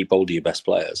need to keep hold of your best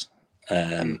players,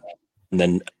 and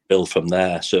then build from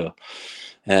there. So.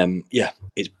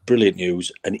 It's brilliant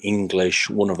news. An English,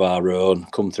 one of our own,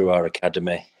 come through our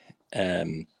academy.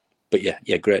 But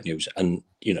great news. And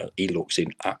he looks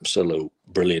in absolute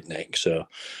brilliant nick. So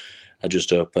I just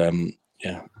hope,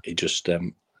 he just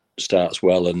starts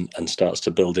well and starts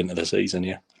to build into the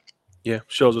season. Yeah,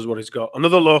 shows us what he's got.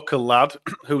 Another local lad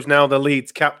who's now the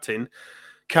Leeds captain,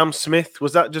 Cam Smith.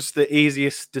 Was that just the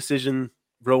easiest decision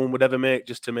Rowan would ever make,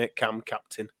 just to make Cam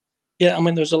captain? Yeah, I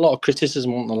mean, there's a lot of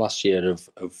criticism on the last year of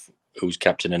who's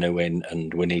captain and who in,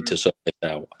 and we need to sort it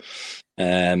out.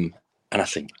 I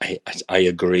think I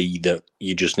agree that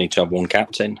you just need to have one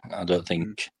captain. I don't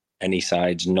think any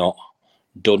side's not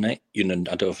done it.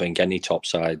 I don't think any top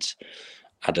sides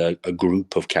had a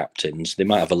group of captains. They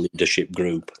might have a leadership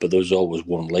group, but there's always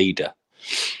one leader.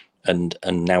 And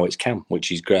now it's Cam,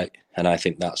 which is great. And I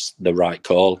think that's the right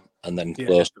call. And then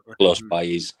close by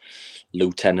his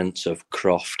lieutenants of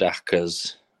Croft,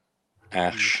 Ackers,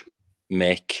 Ash,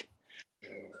 Mick,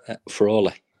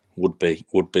 Frawley would be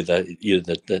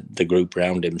the group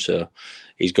around him. So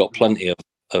he's got plenty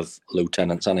of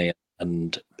lieutenants, hasn't he?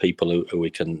 And people who we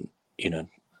can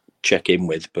check in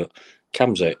with. But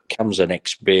Cam's an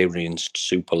experienced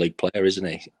Super League player, isn't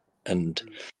he? And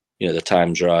the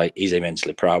time's right. He's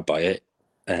immensely proud by it,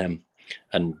 and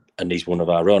he's one of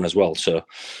our own as well. So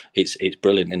it's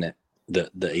brilliant, isn't it,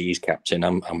 that he's captain?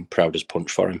 I'm proud as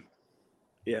punch for him.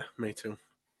 Yeah, me too.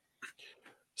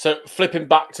 So flipping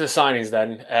back to the signings,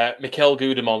 then Mikel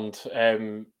Gudemond,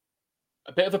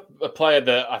 a bit of a player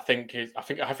that I think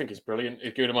is brilliant.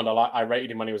 Gudemond, I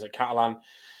rated him when he was at Catalan.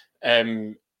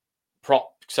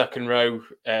 Prop second row.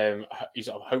 Hopefully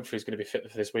he's going to be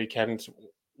fit for this weekend.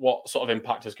 What sort of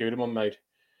impact has Gudemond made?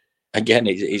 Again,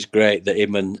 it's great that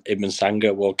him and Sanga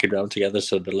are walking around together.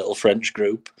 So the little French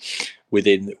group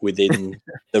within the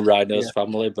Rhinos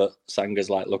family, but Sanga's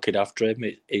like looking after him.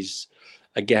 It is,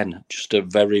 again, just a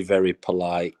very, very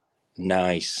polite,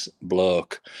 nice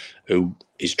bloke who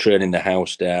is training the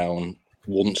house down,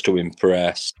 wants to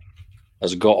impress,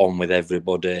 has got on with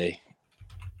everybody.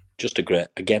 Just a great,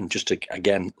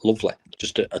 lovely,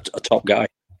 just a top guy.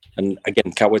 And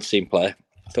again, Coward's team player.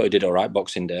 I thought he did all right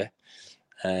Boxing Day.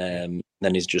 Then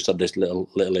he's just had this little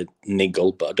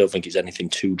niggle, but I don't think it's anything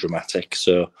too dramatic.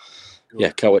 So,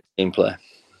 yeah, Coward's team player.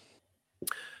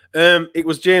 It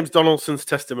was James Donaldson's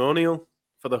testimonial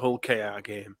for the Hull KR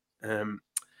game.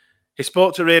 He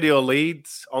spoke to Radio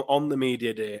Leeds on the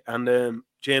media day, and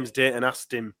James Dayton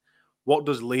asked him, "What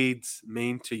does Leeds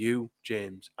mean to you,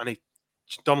 James?" And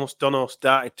Dono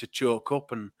started to choke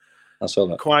up, and I saw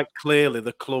that. Quite clearly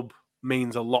the club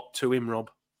means a lot to him, Rob.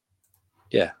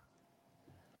 Yeah.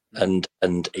 And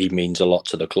he means a lot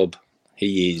to the club.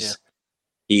 He's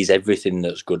everything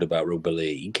that's good about rugby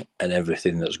league and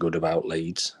everything that's good about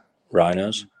Leeds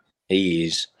Rhinos. He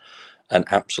is an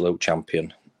absolute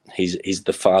champion. He's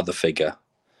the father figure.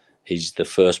 He's the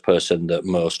first person that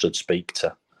most would speak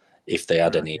to if they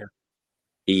had any. Yeah.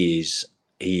 He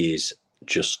is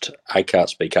just, I can't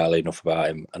speak highly enough about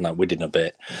him. And we did a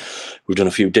bit. We've done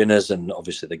a few dinners, and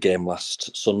obviously the game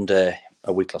last Sunday.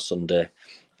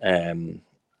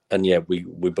 And yeah, we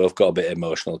both got a bit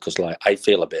emotional because I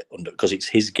feel a bit under, because it's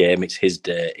his game, it's his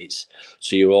day.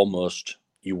 So you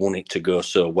want it to go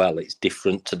so well. It's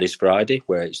different to this Friday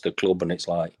where it's the club, and it's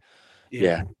like,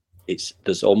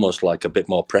 there's almost like a bit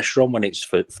more pressure on when it's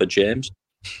for James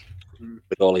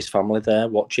with all his family there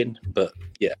watching. But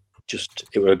yeah, just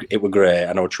it were great,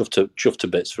 and I was chuffed to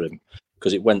bits for him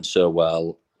because it went so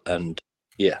well. And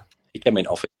yeah, he came in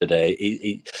office today.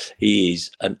 He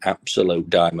is an absolute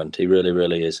diamond. He really,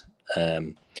 really is.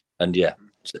 And yeah,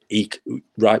 he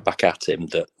right back at him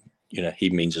that he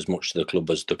means as much to the club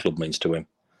as the club means to him.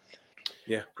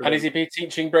 Yeah, brilliant. And is he be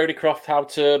teaching Brodie Croft how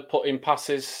to put in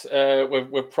passes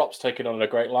with props taken on a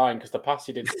great line? Because the pass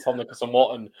he did to Tom Nicholson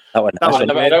Watton, I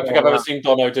don't think I've ever seen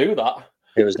Dono do that.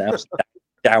 It was nice.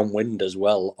 Downwind as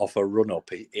well off a run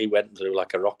up. He went through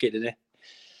like a rocket, didn't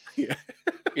he? Yeah.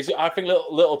 I think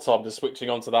little Tom, just switching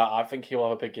on to that, I think he'll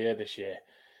have a big year this year.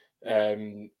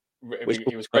 He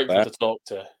was great to talk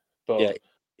to. But yeah,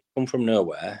 he come from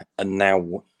nowhere, and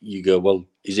now you go, well,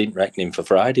 he's in reckoning for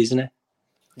Friday, isn't he?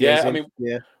 Yeah,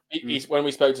 He's, when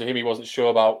we spoke to him, he wasn't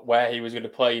sure about where he was going to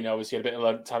play. Obviously, he had a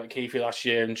bit of time at Keefe last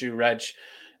year and Drew Reg.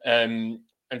 And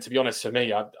to be honest, for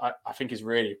me, I think he's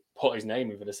really put his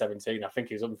name in for the 17. I think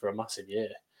he's up for a massive year.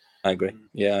 I agree.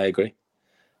 Yeah, I agree.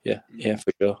 Yeah,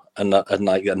 for sure. And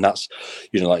that's,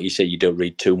 like you say, you don't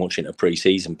read too much into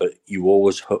pre-season, but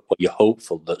you're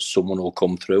hopeful that someone will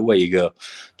come through where you go,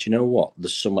 do you know what?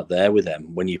 There's something there with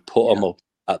them. When you put them up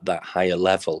at that higher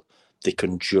level, they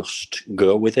can just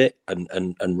go with it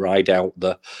and ride out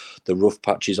the rough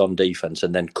patches on defense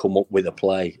and then come up with a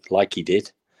play like he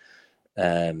did.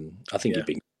 I think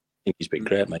he's been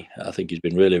great, mate. I think he's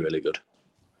been really, really good.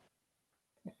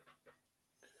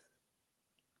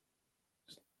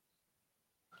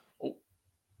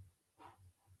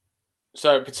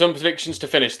 So some predictions to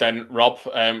finish then, Rob,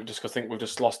 just because I think we've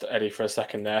just lost Eddie for a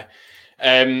second there.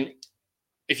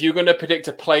 If you're going to predict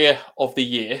a player of the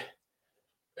year,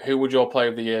 who would your player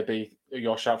of the year be?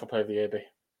 Your shout for player of the year be?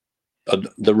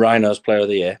 The Rhinos player of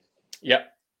the year? Yep.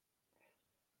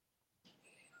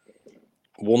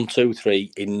 1, 2,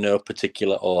 3 in no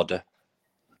particular order.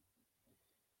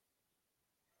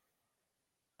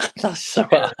 That's so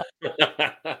hard.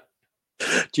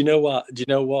 Do you know what?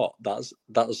 That's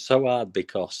so hard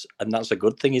because, and that's a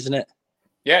good thing, isn't it?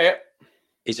 Yeah.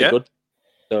 It's a good.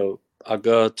 So I'll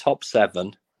go top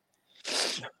 7.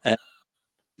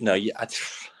 No, yeah.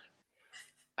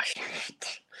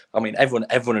 I mean, everyone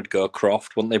would go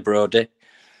Croft, wouldn't they, Brody?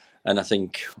 And I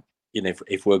think,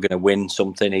 if we're going to win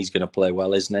something, he's going to play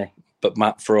well, isn't he? But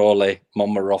Matt Frawley,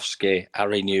 Momorowski,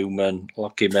 Harry Newman,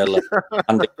 Lockie Miller,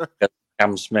 Andy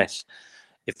Cam Smith,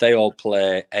 if they all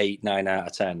play 8, 9 out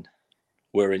of 10,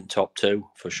 we're in top 2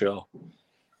 for sure.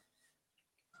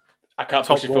 I can't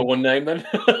push you for one name then.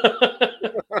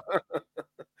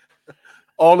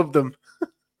 All of them.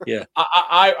 Yeah.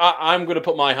 I'm going to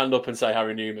put my hand up and say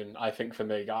Harry Newman. I think for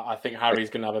me, I think Harry's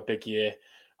going to have a big year.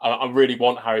 I really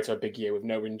want Harry to have a big year with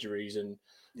no injuries and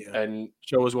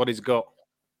show us what he's got.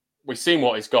 We've seen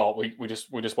what he's got. We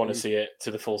just want to see it to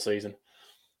the full season.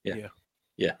 Yeah.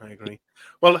 I agree.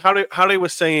 Well, Harry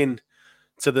was saying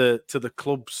to the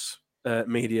club's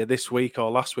media this week or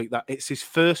last week that it's his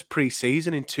first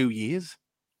pre-season in 2 years,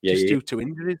 due to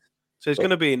injuries. So he's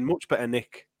going to be in much better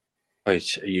nick.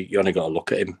 You only got to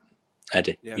look at him,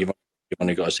 Eddie. Yeah. You've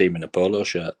only got to see him in a polo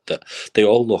shirt. That they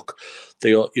all, like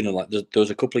there was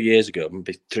a couple of years ago,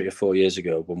 maybe 3 or 4 years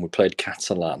ago, when we played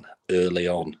Catalan early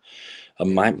on,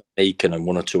 and Mike Macon and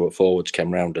 1 or 2 at forwards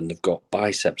came round, and they've got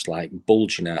biceps like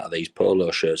bulging out of these polo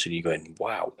shirts, and you're going,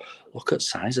 "Wow, look at the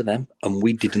size of them." And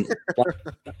we didn't,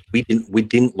 we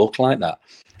didn't look like that.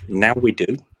 Now we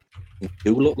do. We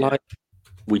do look like.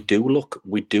 We do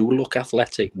look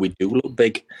athletic. We do look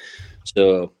big.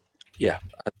 So, yeah,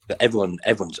 everyone's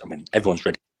ready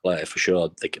to play for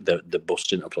sure. They're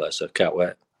busting to play, so can't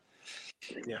wait.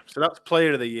 Yeah, so that's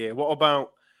Player of the Year. What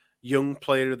about Young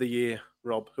Player of the Year,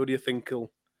 Rob? Who do you think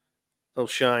will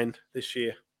shine this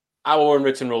year? Our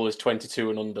unwritten rule is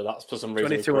 22 and under. That's for some reason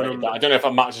 22 and under. I don't know if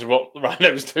that matches what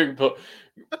Rhinos do, but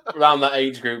around that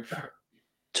age group.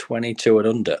 22 and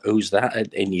under. Who's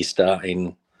that in your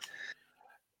starting?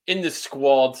 In the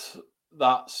squad,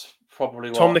 that's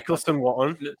probably Tom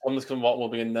Nicholson-Watton. Tom Nicholson-Watton will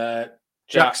be in there.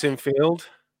 Jackson Field.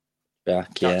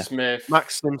 Jack Smith.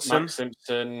 Max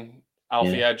Simpson.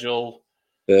 Alfie Edgell.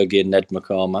 Fergie and Ned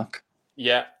McCormack.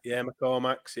 Yeah. Yeah,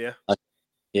 McCormack's,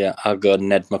 yeah. I'll go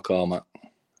Ned McCormack.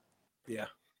 Yeah.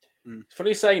 It's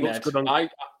funny saying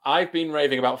Ned. I've been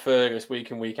raving about Fergus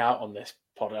week in, week out on this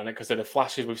pod, and because of the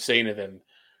flashes we've seen of him,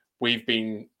 we've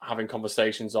been having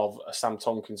conversations of a Sam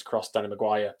Tompkins cross Danny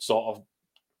Maguire sort of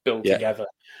built together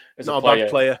as not a bad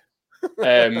player.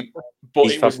 But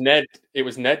it was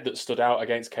Ned that stood out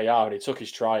against KR, and he took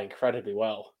his try incredibly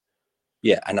well.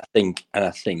 Yeah, and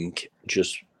I think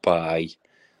just by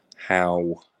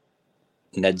how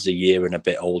Ned's a year and a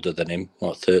bit older than him,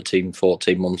 13,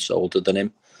 14 months older than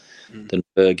him, than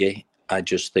Fergie, I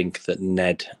just think that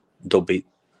Ned, they'll be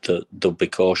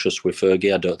cautious with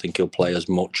Fergie. I don't think he'll play as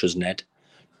much as Ned,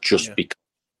 because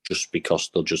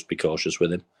they'll just be cautious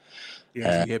with him.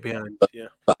 Yeah, behind.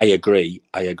 But I agree.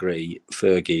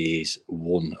 Fergie is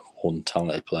one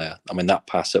talented player. I mean, that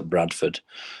pass at Bradford.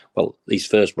 Well, his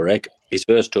first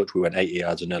touch, we went 80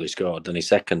 yards and nearly scored. Then his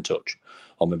second touch,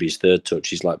 or maybe his third touch,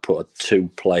 he's like put a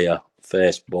 2-player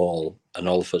face ball, and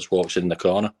Olfers walks in the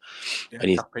corner,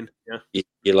 and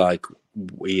you're like,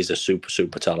 he is a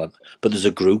super talent. But there's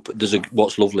a group.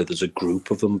 What's lovely. There's a group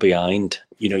of them behind.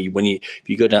 If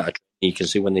you go down to, you can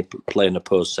see when they play in a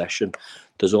post session,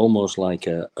 there's almost like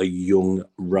a young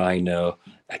Rhino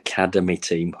academy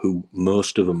team who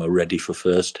most of them are ready for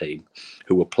first team,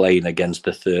 who are playing against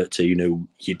the 13 who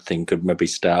you'd think could maybe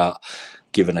start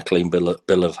giving a clean bill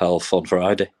of health on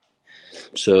Friday.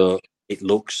 So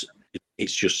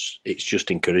it's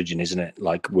just encouraging, isn't it?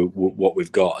 Like what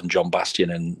we've got, and John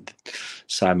Bastian and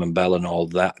Simon Bell and all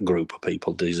that group of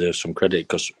people deserve some credit,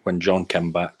 because when John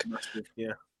came back,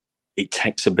 it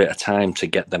takes a bit of time to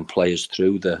get them players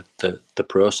through the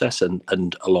process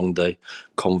and along the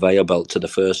conveyor belt to the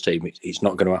first team. It's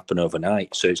not going to happen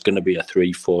overnight. So it's going to be a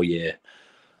 3-4 year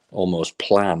almost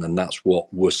plan. And that's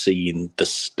what we're seeing the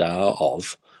start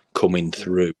of coming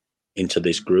through into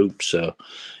this group. So,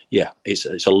 yeah, it's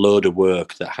a load of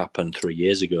work that happened 3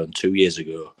 years ago and 2 years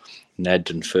ago.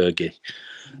 Ned and Fergie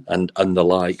and the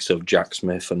likes of Jack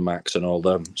Smith and Max and all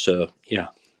them. So, yeah.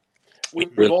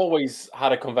 We've always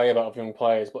had a conveyor belt of young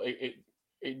players, but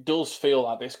it does feel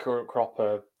like this current crop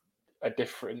are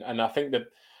different. And I think that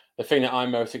the thing that I'm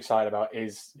most excited about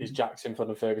is Jackson Flood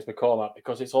and Fergus McCormack,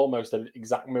 because it's almost an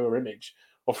exact mirror image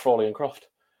of Frawley and Croft.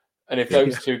 And if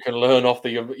those two can learn off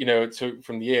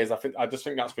from the years, I just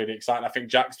think that's really exciting. I think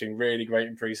Jack's been really great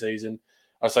in pre-season.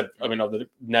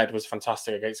 Ned was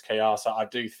fantastic against KR, so I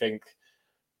do think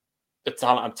the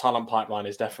talent pipeline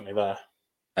is definitely there.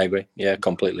 I agree. Yeah,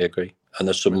 completely agree. And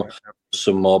there's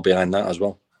some more behind that as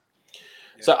well.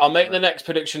 So I'll make the next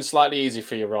prediction slightly easy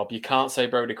for you, Rob. You can't say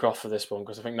Brodie Croft for this one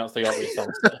because I think that's the obvious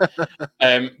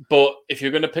answer. But if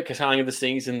you're going to pick a signing of the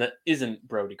season that isn't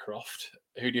Brodie Croft,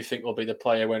 who do you think will be the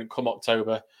player when come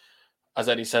October? As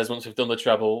Eddie says, once we've done the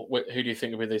treble, who do you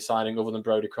think will be the signing other than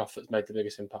Brodie Croft that's made the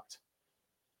biggest impact?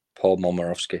 Paul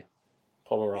Momorowski.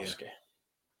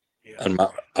 Yeah.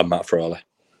 And Matt Frawley.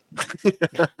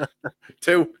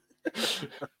 2.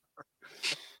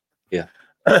 Yeah.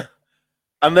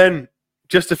 And then,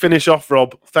 just to finish off,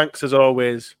 Rob, thanks as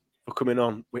always for coming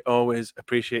on. We always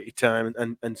appreciate your time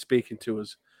and speaking to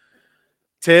us.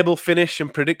 Table finish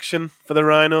and prediction for the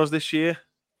Rhinos this year?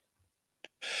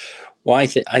 Well, I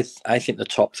think the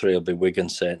top 3 will be Wigan,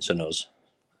 Saints and us.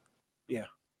 Yeah.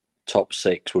 Top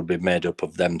 6 would be made up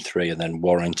of them 3 and then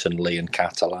Warrington, Lee and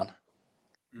Catalan.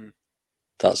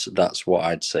 That's what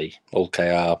I'd see. Hull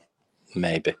KR,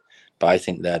 maybe. But I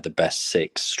think they're the best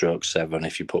 6/7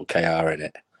 if you put KR in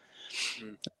it.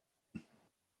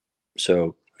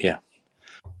 So, yeah.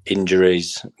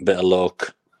 Injuries, a bit of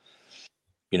luck.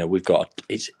 We've got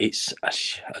it's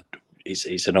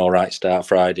an all right start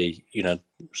Friday.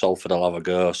 Salford will have a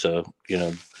go, so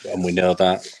and we know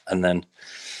that. And then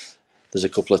there's a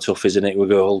couple of toughies in it. We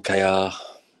go Hull KR,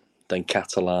 then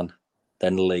Catalan,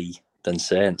 then Lee, then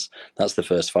Saints. That's the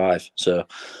first 5. So,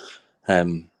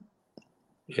 we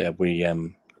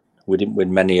didn't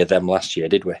win many of them last year,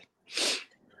 did we?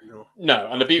 No.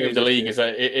 And the beauty of the league is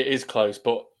that it is close,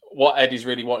 but. What Eddie's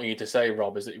really wanting you to say,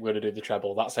 Rob, is that you're going to do the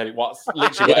treble. That's Eddie. That's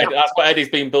what Eddie's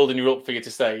been building you up for you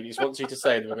to say. He just wants you to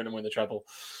say that we're going to win the treble.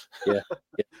 Yeah.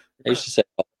 I used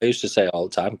to say it all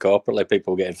the time corporately.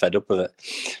 People were getting fed up with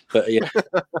it, but yeah,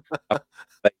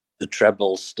 the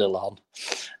treble's still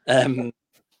on.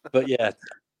 But yeah,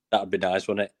 that'd be nice,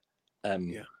 wouldn't it?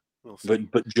 Yeah. We'll see.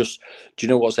 But just, do you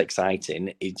know what's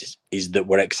exciting? Is that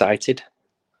we're excited.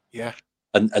 Yeah.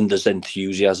 And there's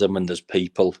enthusiasm and there's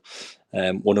people.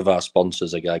 One of our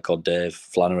sponsors, a guy called Dave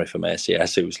Flannery from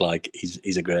ACS, who was like,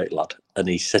 he's a great lad. And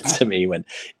he said to me, he went,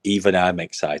 even I'm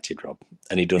excited, Rob.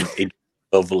 And he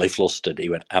overly flustered. He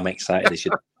went, I'm excited. This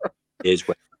is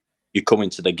when you come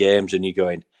into the games and you're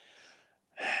going,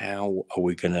 how are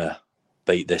we going to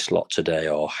beat this lot today?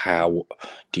 Or how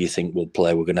do you think we'll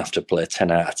play? We're going to have to play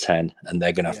 10 out of 10 and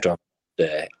they're going to have to have a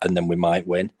day and then we might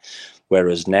win.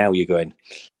 Whereas now you're going,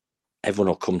 everyone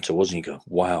will come to us and you go,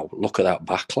 wow, look at that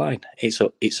back line. It's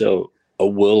a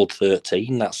world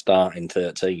 13, that starting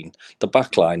 13. The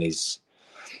back line is,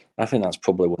 I think that's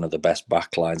probably one of the best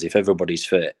back lines. If everybody's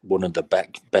fit, one of the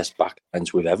best back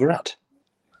lines we've ever had.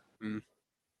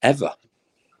 Ever.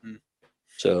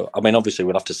 So, I mean, obviously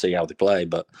we'll have to see how they play,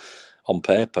 but on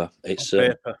paper, it's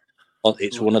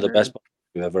one of the best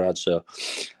we've ever had. So,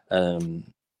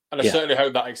 and I certainly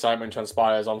hope that excitement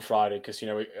transpires on Friday because,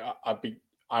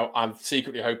 I'm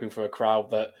secretly hoping for a crowd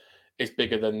that is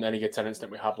bigger than any attendance that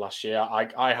we had last year. I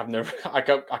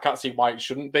can't see why it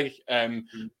shouldn't be.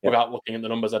 Without looking at the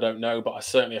numbers, I don't know, but I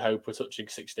certainly hope we're touching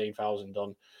 16,000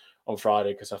 on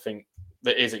Friday because I think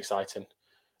that is exciting.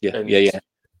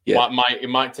 It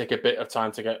might take a bit of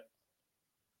time to get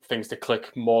things to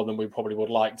click more than we probably would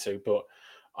like to, but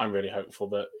I'm really hopeful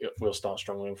that we'll start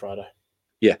strongly on Friday.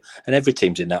 Yeah, and every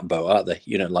team's in that boat, aren't they?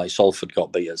 Like Salford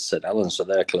got beat at St Helens, so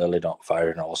they're clearly not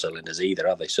firing all cylinders either,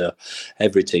 are they? So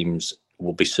every team's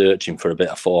will be searching for a bit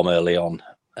of form early on.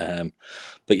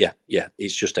 But yeah,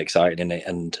 it's just exciting, isn't it?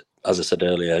 And as I said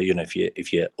earlier, if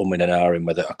you're umming and ahhing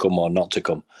whether to come or not to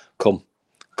come,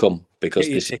 because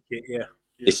this hopefully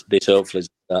is the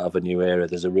start of a new era.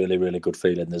 There's a really, really good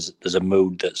feeling. There's a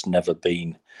mood that's never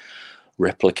been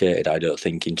replicated, I don't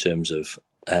think, in terms of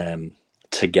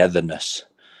togetherness.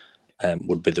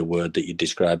 Would be the word that you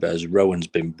describe it as. Rowan's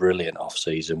been brilliant off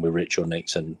season with Rich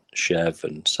Unnix and Chev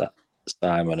and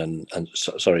Simon and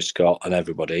Scott and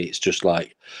everybody. It's just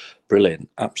like brilliant,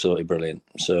 absolutely brilliant.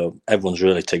 So everyone's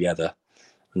really together,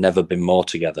 never been more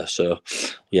together. So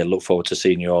yeah, look forward to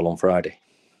seeing you all on Friday.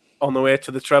 On the way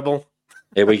to the treble.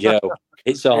 Here we go.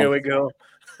 It's on. Here we go.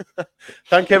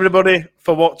 Thank everybody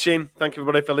for watching. Thank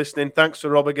everybody for listening. Thanks to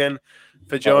Rob again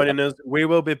for joining us. We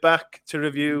will be back to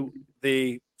review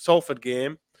the Salford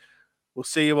game. We'll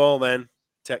see you all then.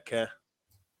 Take care.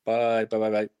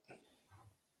 Bye.